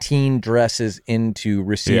 19 dresses into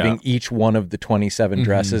receiving each one of the 27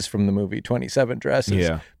 dresses from the movie 27 Dresses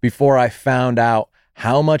before I found out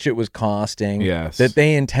how much it was costing, that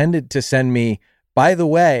they intended to send me, by the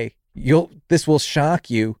way, this will shock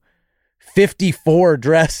you, 54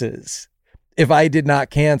 dresses if I did not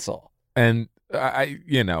cancel. And I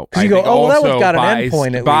you go, that one's got an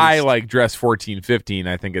endpoint at by least. Like dress 14, 15,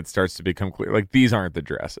 I think it starts to become clear. Like these aren't the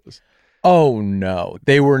dresses. Oh, no.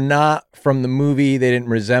 They were not from the movie. They didn't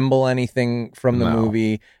resemble anything from the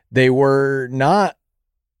movie. They were not.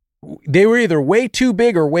 They were either way too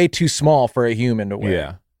big or way too small for a human to wear.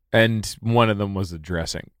 Yeah. And one of them was a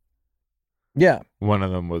dressing. Yeah. One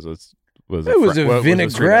of them was a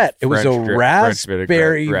vinaigrette. It was a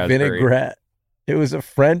raspberry vinaigrette. It was a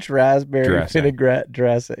French raspberry vinaigrette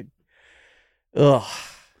dressing. Ugh.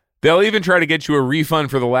 They'll even try to get you a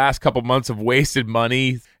refund for the last couple months of wasted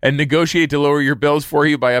money and negotiate to lower your bills for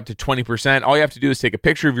you by up to 20%. All you have to do is take a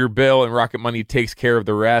picture of your bill and Rocket Money takes care of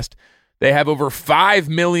the rest. They have over 5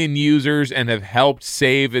 million users and have helped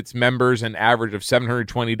save its members an average of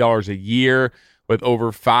 $720 a year with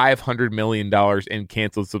over $500 million in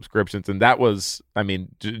canceled subscriptions. And that was,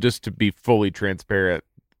 just to be fully transparent,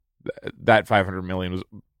 that $500 million was,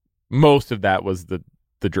 most of that was the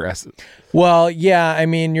dresses. Well, yeah,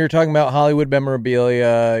 you're talking about Hollywood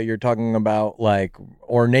memorabilia, you're talking about like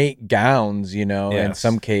ornate gowns, in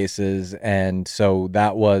some cases, and so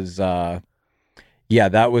that was that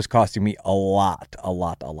was costing me a lot.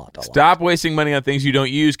 Stop wasting money on things you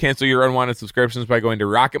don't use. Cancel your unwanted subscriptions by going to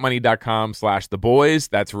rocketmoney.com/theboys.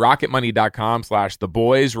 That's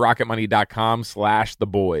rocketmoney.com/theboys,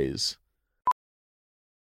 rocketmoney.com/theboys.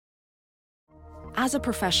 As a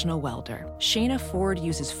professional welder, Shayna Ford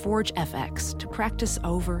uses Forge FX to practice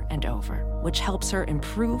over and over, which helps her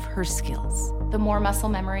improve her skills. The more muscle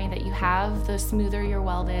memory that you have, the smoother your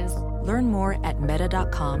weld is. Learn more at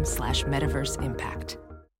meta.com/metaverseimpact.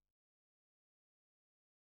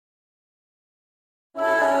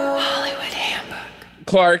 Hollywood Handbook.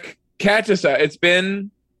 Clark, catch us up. It's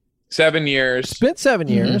been 7 years. It's been 7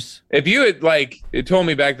 years. If you had told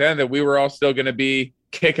me back then that we were all still going to be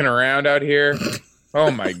kicking around out here,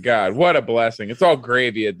 oh my God, what a blessing. It's all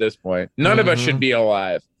gravy at this point. None of us should be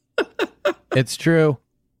alive. It's true.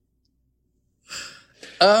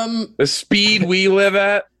 The speed we live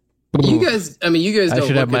at. You guys don't I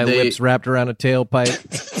should have my day... lips wrapped around a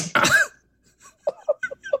tailpipe.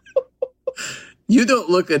 You don't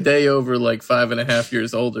look a day over like 5.5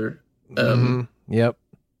 years older. Yep.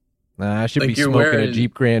 I should like be smoking a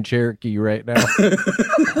Jeep Grand Cherokee right now.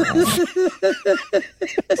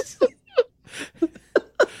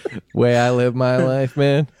 Way I live my life,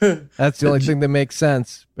 man. That's the only thing that makes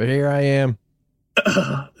sense. But here I am.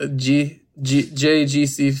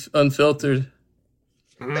 JGC Unfiltered.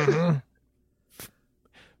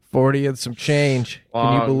 40 and some change.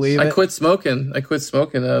 Can you believe it? I quit smoking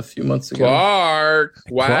a few months ago. Clark.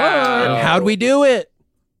 Wow. Clark, how'd we do it?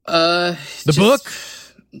 The book?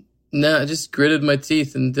 No, I just gritted my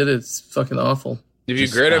teeth and did it. It's fucking awful. If you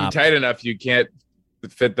grit them tight enough, you can't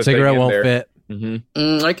fit the cigarette thing in won't there. fit.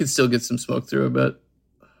 I could still get some smoke through it,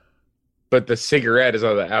 but the cigarette is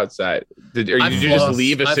on the outside. Did you just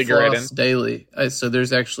leave a cigarette in? Daily. So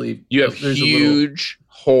there's actually you have huge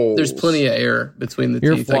holes. There's plenty of air between the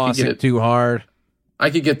You're teeth. You're flossing too hard.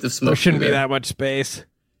 I could get the smoke. There shouldn't be that much space.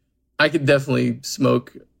 I could definitely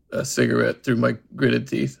smoke a cigarette through my gritted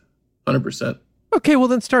teeth. 100%. Okay, well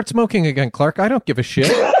then start smoking again, Clark. I don't give a shit.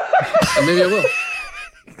 Maybe I will.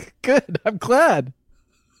 Good. I'm glad.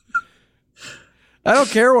 I don't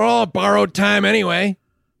care. We're all on borrowed time anyway.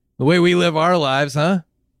 The way we live our lives, huh?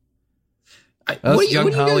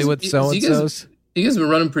 Young Hollywood so-and-sos. You guys have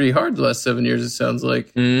been running pretty hard the last 7 years, it sounds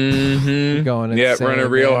like. Mm-hmm. Going insane, running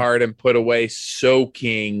real hard and put away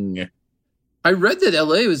soaking. I read that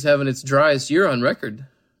LA was having its driest year on record.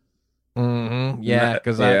 Mm-hmm. Yeah,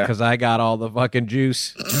 because I got all the fucking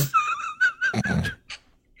juice.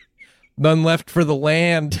 None left for the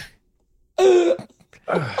land.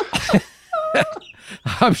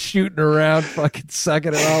 I'm shooting around, fucking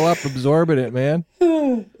sucking it all up, absorbing it, man.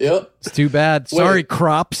 Yep. It's too bad. Sorry,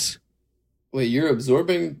 crops. Wait, you're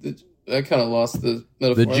absorbing? I kind of lost the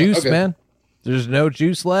metaphor. The juice, man. There's no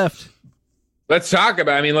juice left. Let's talk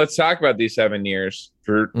about these 7 years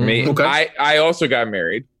for me. Okay. I also got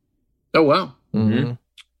married. Oh, wow. Mm-hmm.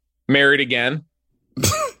 Married again.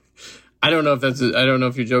 I don't know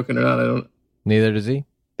if you're joking or not. Neither does he.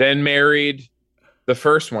 Then married the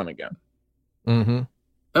first one again. Mm-hmm.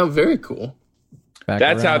 Oh, very cool.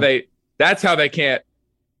 That's how they can't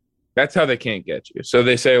get you. So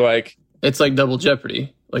they say like it's like Double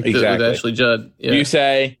Jeopardy, like exactly. with Ashley Judd. Yeah. You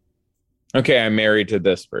say, okay, I'm married to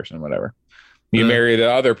this person, whatever. You marry the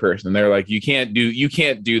other person. They're like, you can't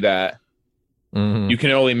do that. Mm-hmm. You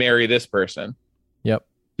can only marry this person. Yep.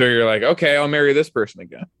 So you're like, okay, I'll marry this person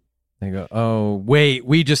again. They go, oh, wait,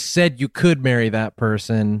 we just said you could marry that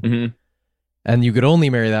person. Mm-hmm. And you could only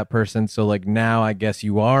marry that person. So like now I guess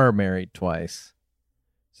you are married twice.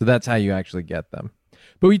 So that's how you actually get them.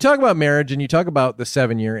 But we talk about marriage and you talk about the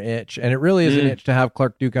 7-year itch. And it really is an itch to have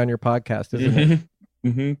Clark Duke on your podcast, isn't it?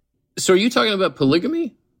 Mm-hmm. So are you talking about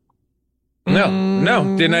polygamy? No.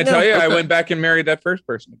 Didn't I tell you? Okay. I went back and married that first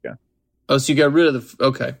person again. Oh, so you got rid of the...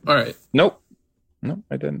 Okay. All right. Nope. No,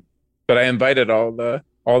 I didn't. But I invited all the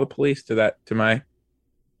police to my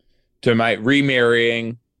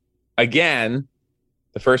remarrying again,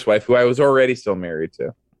 the first wife, who I was already still married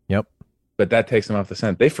to. Yep. But that takes them off the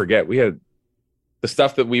scent. They forget we had the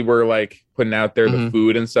stuff that we were like putting out there, the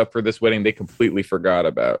food and stuff for this wedding. They completely forgot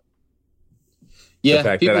about the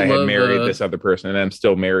fact that I had married this other person, and I'm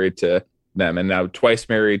still married to them, and now twice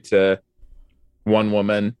married to one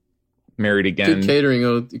woman, married again. Good catering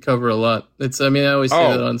will cover a lot. I always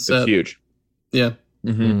say that on set. It's huge. Yeah.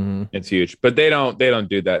 Mm-hmm. It's huge, but they don't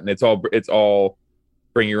do that, and it's all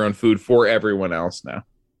bring your own food for everyone else now.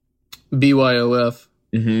 BYOF.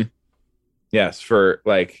 Mm-hmm. Yes, for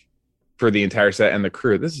the entire set and the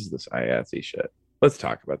crew. This is this IATSE shit. Let's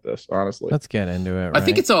talk about this, honestly. Let's get into it. Right? I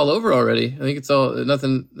think it's all over already. I think it's all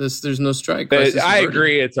nothing. There's no strike. I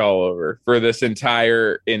agree. It's all over for this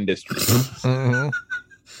entire industry. Mm-hmm.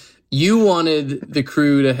 You wanted the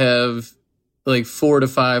crew to have like 4 to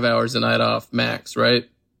 5 hours a night off max, right?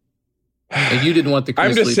 Like you didn't want the crew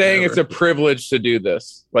I'm just saying forever. It's a privilege to do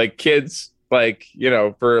this. Like kids,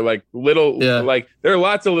 for like little, like there are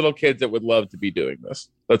lots of little kids that would love to be doing this.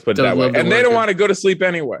 Let's put it that way. And they don't want to go to sleep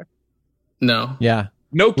anyway. No. Yeah.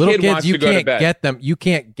 No little kid kids, wants to go to bed. You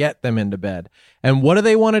can't get them into bed. And what do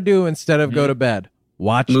they want to do instead of go to bed?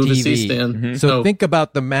 Watch Move TV. C-stand. Mm-hmm. So think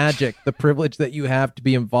about the magic, the privilege that you have to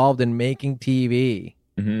be involved in making TV.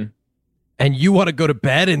 Mm-hmm. And you want to go to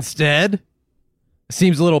bed instead?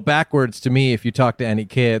 Seems a little backwards to me if you talk to any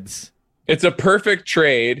kids. It's a perfect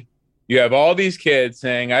trade. You have all these kids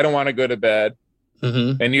saying, I don't want to go to bed.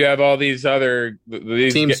 Mm-hmm. And you have all these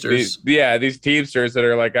Teamsters. These Teamsters that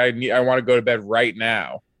are like, I want to go to bed right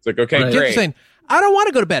now. It's like, okay, right. great. Saying, I don't want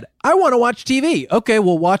to go to bed. I want to watch TV. Okay,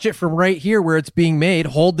 we'll watch it from right here where it's being made.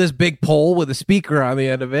 Hold this big pole with a speaker on the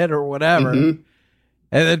end of it or whatever. Mm-hmm.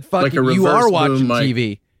 And then fucking you are watching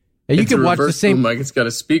TV. And you can watch the same mic. It's got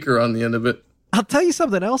a speaker on the end of it. I'll tell you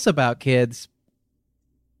something else about kids.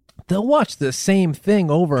 They'll watch the same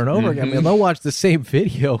thing over and over again. I mean, they'll watch the same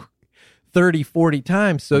video 30, 40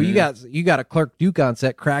 times. So you got a Clark Duke on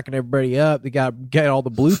set cracking everybody up. They got to get all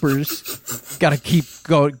the bloopers. Got to keep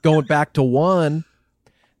going back to one.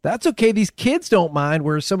 That's okay. These kids don't mind,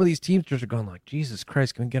 whereas some of these teachers are going like, Jesus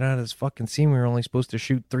Christ, can we get out of this fucking scene? We were only supposed to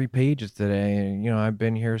shoot 3 pages today. And, I've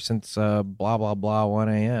been here since blah, blah, blah, 1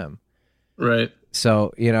 a.m. Right.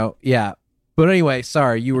 So, yeah. But anyway,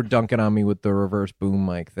 sorry, you were dunking on me with the reverse boom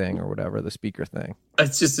mic thing or whatever, the speaker thing.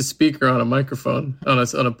 It's just a speaker on a microphone on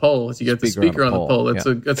a pole. You get the speaker on the pole. That's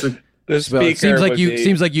a. The speaker. It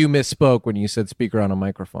seems like you misspoke when you said speaker on a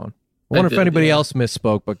microphone. I wonder if anybody else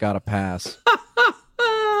misspoke but got a pass.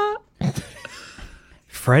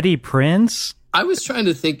 Freddie Prinze? I was trying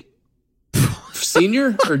to think.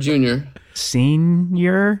 Senior or junior?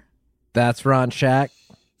 Senior. That's Ron Shack.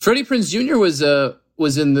 Freddie Prinze Jr.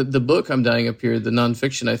 was in the book I'm Dying Up Here, the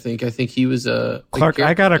nonfiction. I think he was a Clark.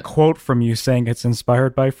 I got a quote from you saying it's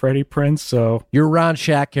inspired by Freddie Prinze. So your Ron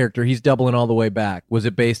Shack character, he's doubling all the way back. Was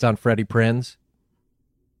it based on Freddie Prinze?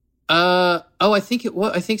 I think it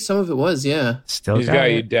was. I think some of it was. Yeah. Still, he's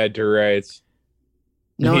got you dead to rights.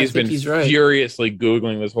 No, he's been furiously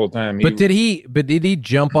Googling this whole time. But did he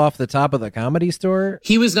jump off the top of the Comedy Store?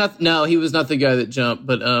 He was not. No, he was not the guy that jumped.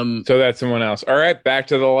 But so that's someone else. All right, back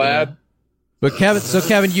to the lab. Yeah. But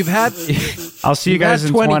Kevin, you've had. I'll see you guys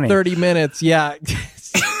in 20, 30 minutes. Yeah.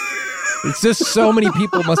 It's just so many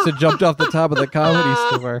people must have jumped off the top of the Comedy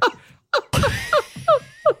Store.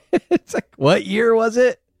 It's like, what year was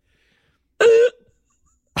it?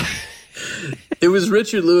 It was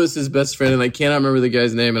Richard Lewis's best friend, and I cannot remember the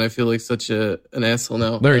guy's name, and I feel like such an asshole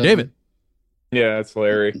now. Larry David. Yeah, that's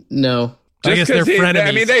Larry. No. I guess they're frenemies.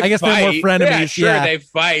 I mean, I guess they're more frenemies. Yeah, sure, they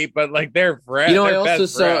fight, but like they're friends.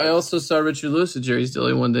 I also saw Richard Lewis at Jerry's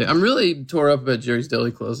Deli one day. I'm really tore up about Jerry's Deli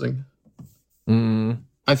closing.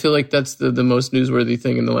 I feel like that's the most newsworthy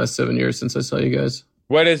thing in the last 7 years since I saw you guys.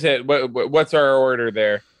 What is it? What's our order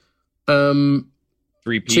there? 3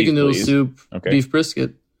 peas, chicken noodle soup, beef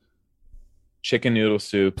brisket. Chicken noodle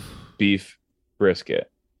soup, beef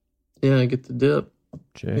brisket. Yeah, I get the dip.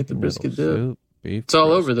 Get the brisket dip. It's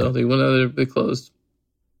all over though. They went out there. They closed.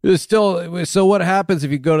 It's still. So what happens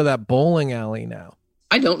if you go to that bowling alley now?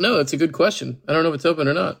 I don't know. It's a good question. I don't know if it's open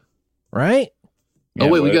or not. Right? Yeah,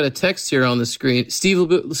 we got a text here on the screen. Steve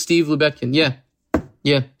Lubetkin.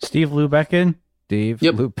 Yeah. Steve Lubetkin.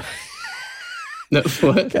 Yep. No,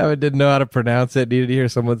 what? Kevin didn't know how to pronounce it. Needed to hear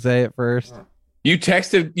someone say it first. You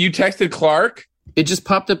texted Clark? It just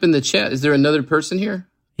popped up in the chat. Is there another person here?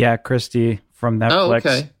 Yeah, Christy from Netflix. Oh,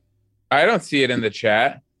 okay. I don't see it in the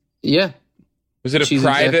chat. Yeah. Was it a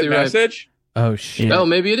private message? Right. Oh, shit. Oh,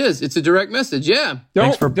 maybe it is. It's a direct message. Yeah.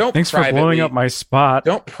 Thanks for blowing up my spot.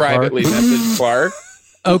 Don't privately message Clark.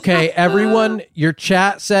 Okay, everyone, your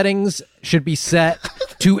chat settings should be set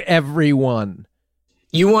to everyone.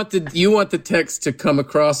 You want the text to come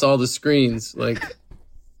across all the screens, like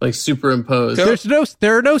superimposed.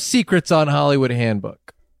 There are no secrets on Hollywood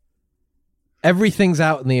Handbook. Everything's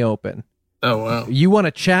out in the open. Oh, wow. You want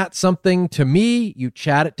to chat something to me, you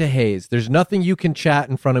chat it to Hayes. There's nothing you can chat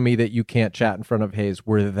in front of me that you can't chat in front of Hayes.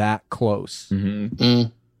 We're that close. Mm-hmm.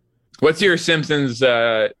 What's your Simpsons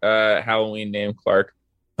Halloween name, Clark?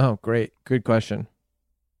 Oh, great. Good question.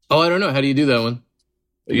 Oh, I don't know. How do you do that one?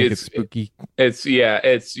 It's spooky. It's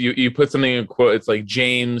you put something in quote. It's like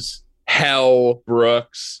James Hell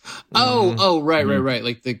Brooks. Right.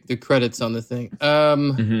 Like the credits on the thing.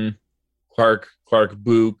 Clark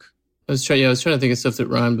Book. I was trying to think of stuff that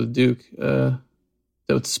rhymed with Duke. That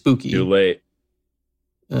was spooky. Too late.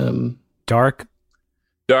 Dark.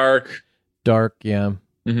 Yeah.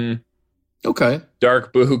 Mm-hmm. Okay.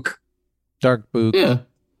 Dark Book. Yeah.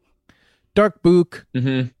 Dark Book.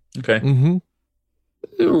 Mm-hmm. Okay. Mm-hmm.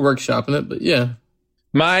 We were workshopping it, but yeah.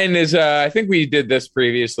 Mine is, I think we did this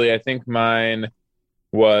previously. I think mine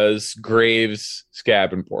was Graves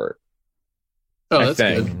Scabinport. Oh, that's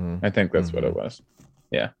good. Mm-hmm. I think that's what it was.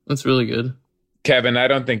 Yeah. That's really good. Kevin, I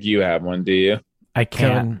don't think you have one, do you? I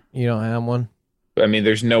can't. Kevin, you don't have one? I mean,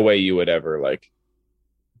 there's no way you would ever,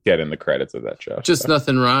 get in the credits of that show. Just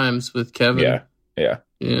nothing rhymes with Kevin. Yeah.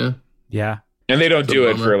 And they don't do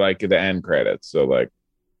it for, the end credits. So,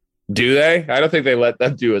 do they? I don't think they let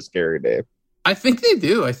them do a Scary Dave. I think they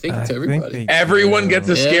do. I think it's everybody. Everyone gets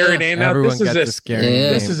a scary name now. Everyone gets a scary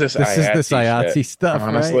name. This is this IATSE stuff,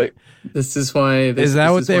 honestly. right? This is why. Is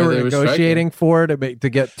that what they were negotiating for to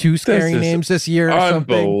get 2 scary names this year? Or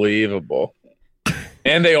unbelievable.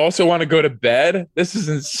 And they also want to go to bed. This is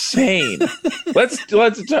insane.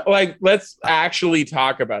 let's actually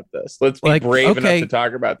talk about this. Let's be brave enough to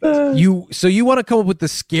talk about this. You want to come up with the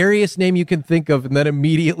scariest name you can think of and then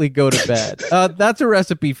immediately go to bed. That's a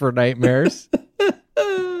recipe for nightmares.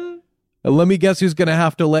 Let me guess who's going to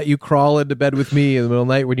have to let you crawl into bed with me in the middle of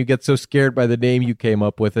the night when you get so scared by the name you came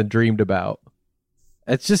up with and dreamed about.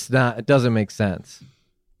 It's just not. It doesn't make sense.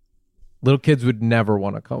 Little kids would never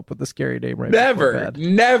want to come up with a scary name right before bed.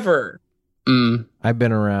 Never. I've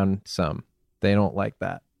been around some. They don't like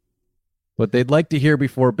that. What they'd like to hear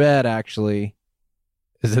before bed, actually,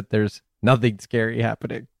 is that there's nothing scary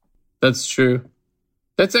happening. That's true.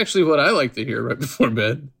 That's actually what I like to hear right before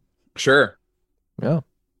bed. Sure. Yeah.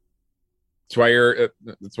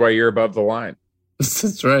 That's why you're above the line.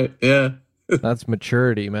 That's right. Yeah. That's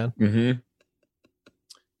maturity, man. Mm-hmm.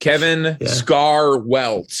 Kevin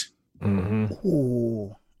Scar-Welt. Mm-hmm.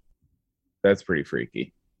 Ooh. That's pretty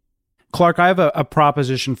freaky. Clark, I have a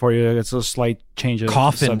proposition for you. It's a slight change of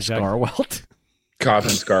Coffin subject. Scar-Welt. Coffin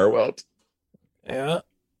Scar-Welt. Yeah.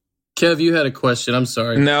 Kev, you had a question. I'm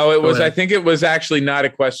sorry. No, it was. I think it was actually not a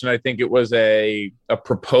question. I think it was a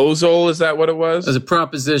proposal. Is that what it was? It was a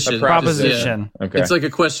proposition. Proposition. Yeah. Okay. It's like a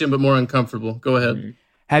question, but more uncomfortable. Go ahead.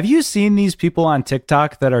 Have you seen these people on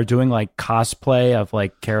TikTok that are doing like cosplay of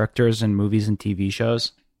like characters in movies and TV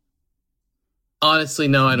shows? Honestly,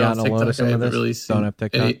 no, I don't have TikTok. I haven't really seen. Don't have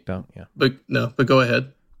TikTok. Any, don't. Yeah. But go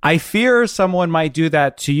ahead. I fear someone might do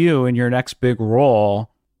that to you in your next big role,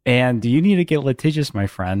 and you need to get litigious, my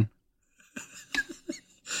friend.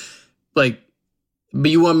 But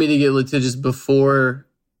you want me to get litigious before,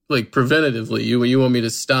 like preventatively. You want me to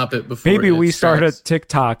stop it before. Maybe we start a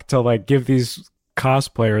TikTok to like give these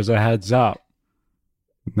cosplayers a heads up.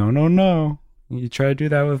 No. You try to do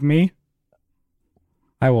that with me,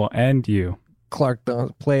 I will end you. Clark,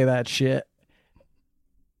 don't play that shit.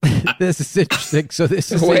 This is interesting. So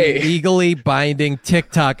this is a legally binding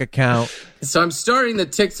TikTok account. So I'm starting the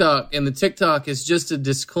TikTok, and the TikTok is just a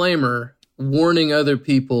disclaimer warning other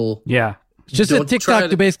people. Yeah. It's just a TikTok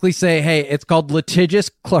to basically say, hey, it's called Litigious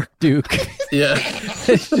Clark Duke. Yeah.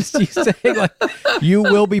 It's just you saying, like, you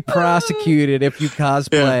will be prosecuted if you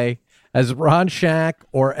cosplay as Ron Shack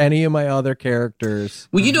or any of my other characters.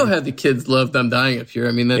 Well, you know how the kids loved I'm Dying Up Here.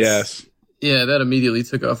 I mean, that's... Yes. Yeah, that immediately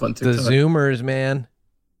took off on TikTok. The Zoomers, man.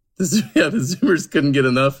 The Zoomers couldn't get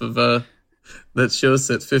enough of that show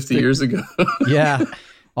set 50 years ago. Yeah.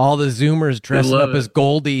 All the Zoomers dressing up as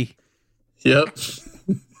Goldie. Yep.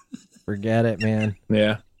 Forget it, man.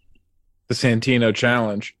 Yeah. The Santino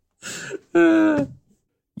Challenge.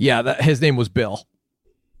 Yeah, his name was Bill.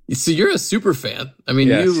 So you're a super fan. I mean,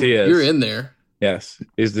 yes, he is. You're in there. Yes.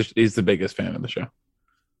 He's the biggest fan of the show.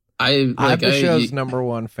 I'm the show's number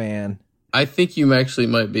one fan. I think you actually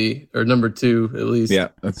might be, or number 2 at least. Yeah,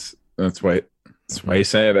 that's why you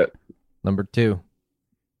say it. Number 2,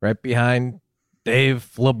 right behind Dave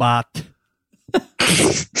Labat.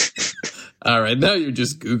 All right, now you're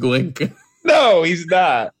just Googling. No, he's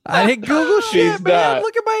not. I didn't Google shit, man.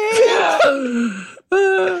 Look at my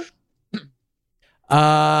hands.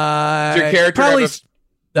 Your character probably.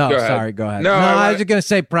 Go sorry. Go ahead. No, I was just gonna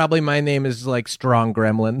say probably my name is like Strong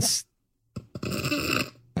Gremlins.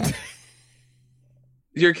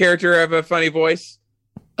 Your character have a funny voice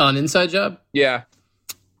on Inside Job? Yeah.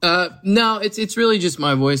 No, it's really just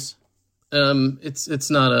my voice. It's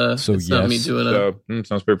not not me doing it.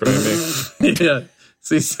 Sounds pretty funny to me. Yeah.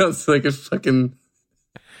 See, sounds like a fucking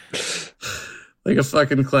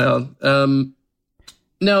clown.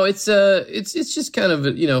 No, it's just kind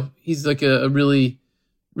of he's like a really,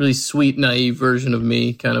 really sweet, naive version of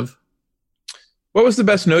me, kind of. What was the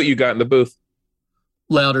best note you got in the booth?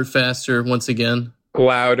 Louder, faster, once again.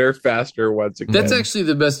 Louder, faster, once again. That's actually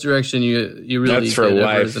the best direction you really That's for get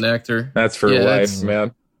life. Ever as an actor. That's for life,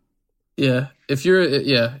 man. Yeah. If you're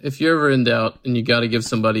ever in doubt and you got to give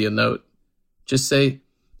somebody a note, just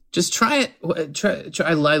try it. Try.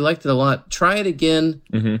 I liked it a lot. Try it again.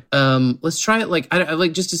 Mm-hmm. Let's try it. I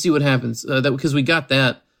like just to see what happens. Because we got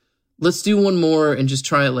that. Let's do one more and just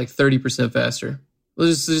try it like 30% faster.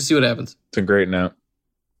 Let's just see what happens. It's a great note.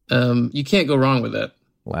 You can't go wrong with that.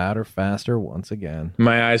 Louder, faster, once again.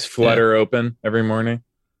 My eyes flutter open every morning.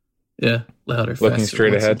 Yeah, louder, looking faster,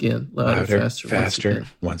 straight once ahead. Again. Louder, faster,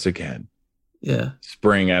 once again. Yeah.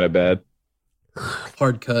 Spring out of bed.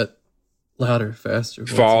 Hard cut. Louder, faster.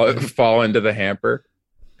 Fall into the hamper.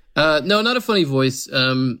 No, not a funny voice.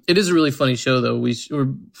 It is a really funny show, though.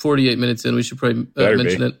 We're 48 minutes in. We should probably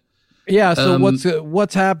mention it. Yeah. So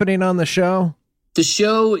what's happening on the show? The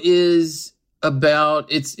show is about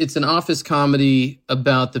it's an office comedy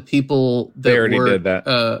about the people that they already did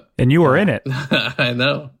that, and you were in it. I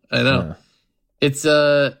know. It's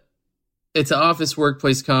an office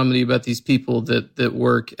workplace comedy about these people that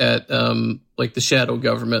work at like the shadow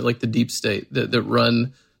government, like the deep state that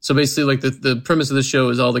run. So basically, like the premise of the show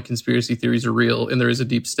is all the conspiracy theories are real, and there is a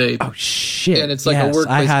deep state. Oh shit! And it's like a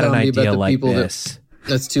workplace comedy about the people this.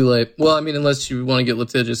 That's too late. Well, I mean, unless you want to get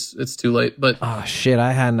litigious, it's too late. But oh shit,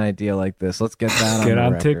 I had an idea like this. Let's get that. Get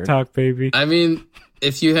on record. TikTok, baby. I mean,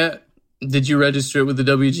 if you did you register it with the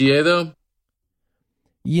WGA though?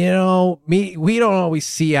 We don't always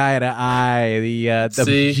see eye to eye. The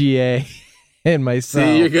WGA and myself.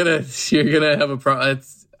 See, you're gonna have a problem.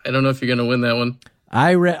 I don't know if you're gonna win that one.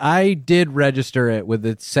 I did register it with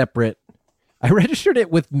a separate. I registered it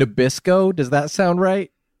with Nabisco. Does that sound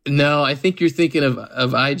right? No, I think you're thinking of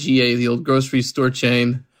IGA, the old grocery store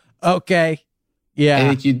chain. Okay. Yeah.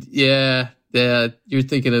 I think you're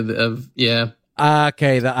thinking of.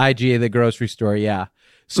 Okay, the IGA, the grocery store, yeah.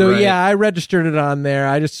 So right. Yeah, I registered it on there.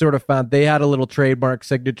 I just sort of found they had a little trademark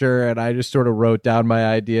signature, and I just sort of wrote down my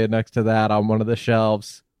idea next to that on one of the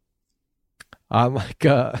shelves, on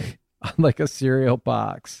like a cereal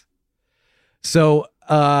box. So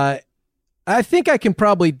I think I can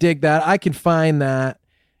probably dig that. I can find that.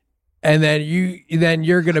 And then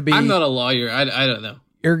you're gonna be. I'm not a lawyer. I don't know.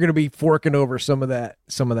 You're gonna be forking over some of that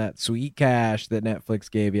sweet cash that Netflix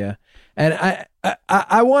gave you, and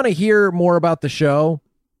I want to hear more about the show.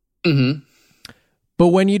 Mm-hmm. But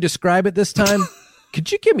when you describe it this time,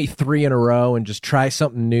 could you give me 3 in a row and just try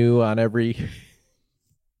something new on every?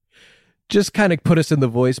 Just kind of put us in the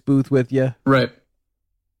voice booth with you, right?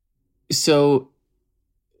 So.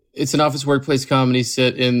 It's an office workplace comedy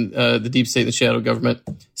set in the deep state, the shadow government.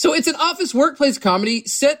 So it's an office workplace comedy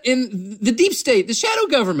set in the deep state, the shadow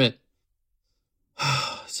government.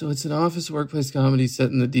 So it's an office workplace comedy set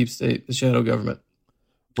in the deep state, the shadow government.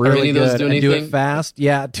 Really Are any of those do anything? Do it fast,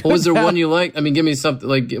 yeah. Was there one you like? I mean, give me something.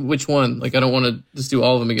 Like which one? Like I don't want to just do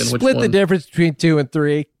all of them again. Split the difference between 2 and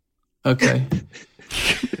 3. Okay.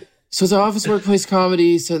 So it's an office workplace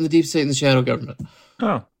comedy set in the deep state and the shadow government.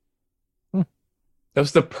 Oh. That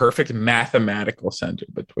was the perfect mathematical center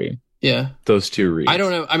between those two reads. I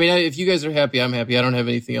don't know. I mean, if you guys are happy, I'm happy. I don't have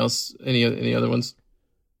anything else. Any other ones?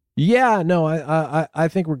 Yeah, no. I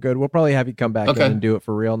think we're good. We'll probably have you come back in and do it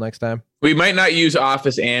for real next time. We might not use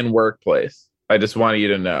office and workplace. I just wanted you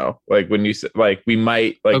to know, like when you like, we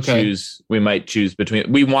might choose. We might choose between.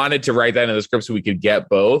 We wanted to write that in the script so we could get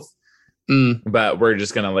both, but we're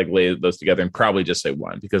just gonna like lay those together and probably just say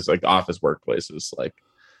one because like office workplace is like.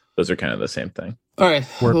 Those are kind of the same thing. All right.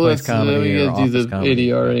 Workplace comedy. We gotta do the comedy.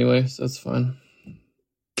 ADR anyway, so that's fine.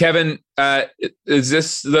 Kevin, is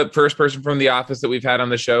this the first person from The Office that we've had on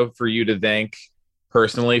the show for you to thank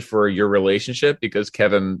personally for your relationship? Because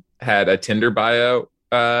Kevin had a Tinder bio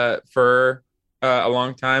for a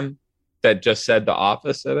long time that just said The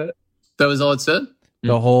Office in it. That was all it said?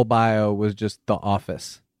 The whole bio was just The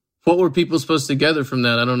Office. What were people supposed to gather from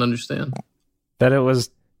that? I don't understand. That it was,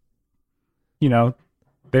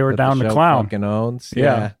 they were down the to clown. Fucking owns.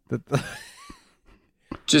 Yeah.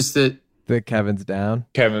 Just that Kevin's down.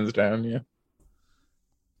 Kevin's down, yeah.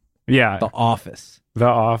 Yeah. The Office. The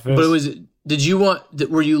Office. But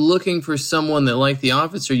were you looking for someone that liked The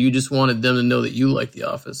Office or you just wanted them to know that you liked The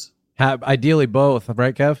Office? Ideally both,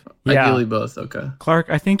 right, Kev? Yeah. Ideally both, okay. Clark,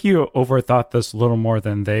 I think you overthought this a little more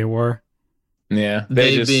than they were. Yeah.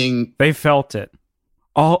 They felt it.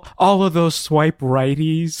 All of those swipe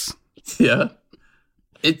righties. Yeah.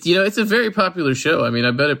 It's a very popular show. I mean,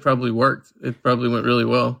 I bet it probably worked. It probably went really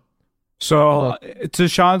well. So, to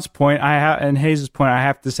Sean's point, and Hayes' point, I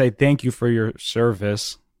have to say thank you for your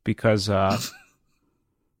service because, I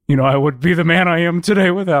would be the man I am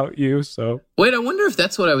today without you. So, wait, I wonder if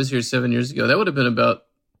that's what I was here 7 years ago. That would have been about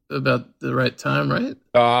the right time, right?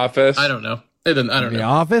 The Office. I don't know. I don't know. The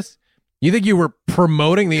Office? You think you were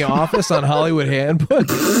promoting The Office on Hollywood Handbook?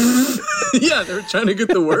 Yeah, they were trying to get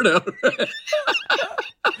the word out.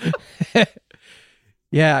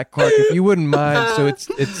 Yeah, Clark, if you wouldn't mind. So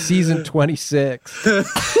it's season 26.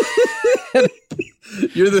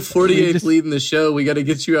 You're the 48th lead in the show. We got to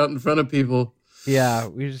get you out in front of people. Yeah,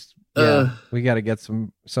 we got to get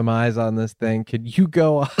some eyes on this thing. Can you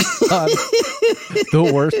go on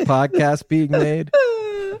the worst podcast being made?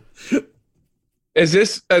 Is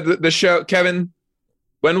this the show, Kevin?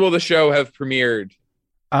 When will the show have premiered?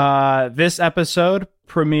 This episode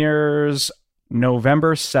premieres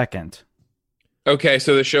November 2nd. Okay,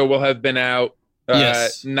 so the show will have been out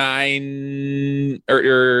 9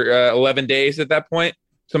 or 11 days at that point,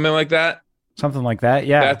 something like that. Something like that,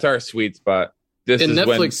 yeah. That's our sweet spot. This in is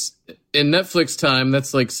Netflix. In Netflix time,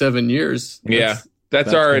 that's like 7 years.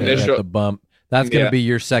 That's our initial the bump. That's going to be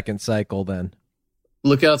your second cycle then.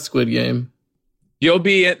 Look out, Squid Game. You'll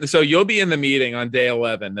be in the meeting on day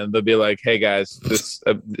 11, and they'll be like, "Hey guys, this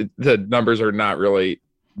the numbers are not really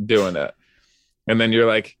doing it," and then you're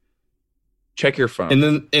like, "Check your phone."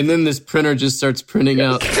 And then this printer just starts printing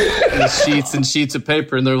out these sheets and sheets of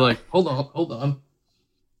paper, and they're like, "Hold on,"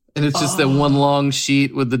 and it's just that one long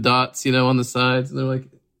sheet with the dots, on the sides, and they're like,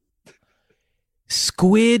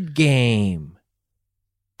 "Squid Game."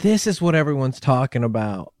 This is what everyone's talking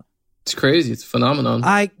about. It's crazy. It's a phenomenon.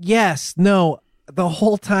 The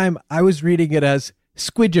whole time I was reading it as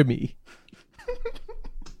Squidjamy.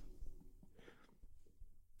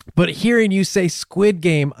 But hearing you say Squid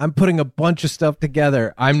Game, I'm putting a bunch of stuff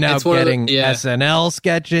together. I'm now getting SNL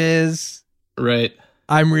sketches. Right.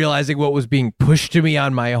 I'm realizing what was being pushed to me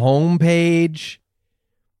on my homepage.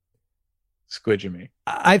 Squidjamy.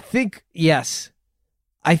 I think, yes.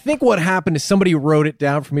 I think what happened is somebody wrote it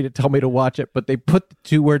down for me to tell me to watch it, but they put the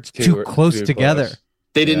two words too close together. Close.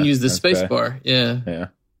 They didn't use the space bar. Yeah.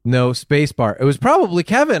 No space bar. It was probably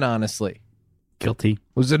Kevin, honestly. Guilty. It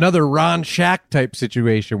was another Ron Shack type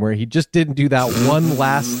situation where he just didn't do that one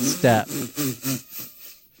last step.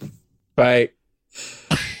 Bye.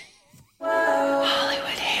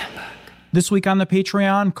 This week on the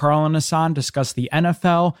Patreon, Carl and Hassan discuss the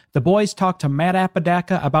NFL, the boys talk to Matt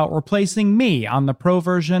Apodaca about replacing me on the pro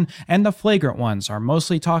version, and the Flagrant Ones are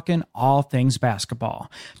mostly talking all things basketball.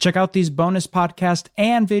 Check out these bonus podcasts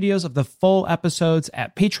and videos of the full episodes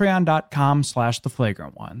at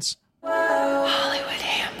patreon.com/theflagrantones.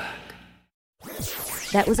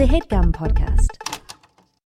 That was a HeadGum podcast.